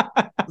 All right.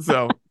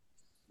 So,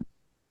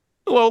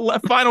 well,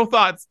 final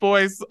thoughts,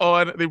 boys,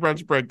 on the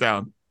Brunch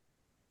Breakdown.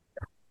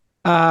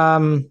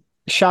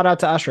 Shout out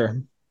to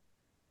Usher.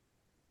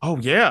 Oh,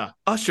 yeah.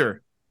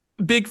 Usher.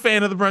 Big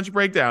fan of the Brunch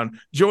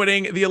Breakdown,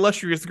 joining the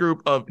illustrious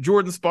group of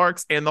Jordan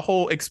Sparks and the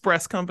whole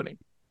Express company.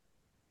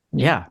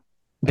 Yeah.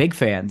 Big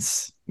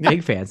fans.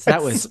 Big fans.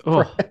 That was,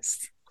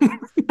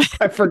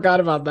 I forgot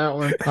about that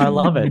one. I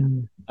love it.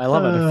 I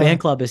love it. The fan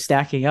club is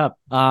stacking up.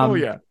 Oh,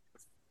 yeah.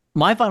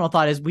 My final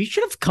thought is we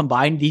should have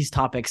combined these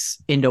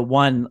topics into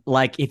one.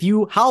 Like,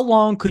 how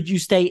long could you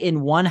stay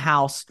in one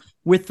house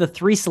with the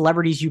 3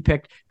 celebrities you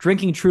picked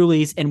drinking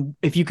Trulies? And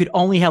if you could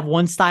only have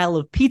one style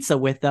of pizza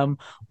with them,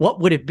 what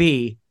would it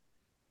be?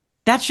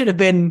 That should have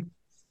been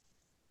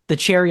the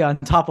cherry on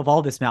top of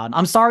all this mountain.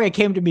 I'm sorry it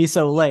came to me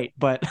so late,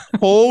 but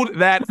hold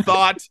that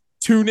thought.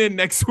 Tune in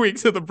next week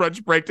to the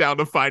Brunch Breakdown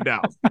to find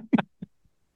out.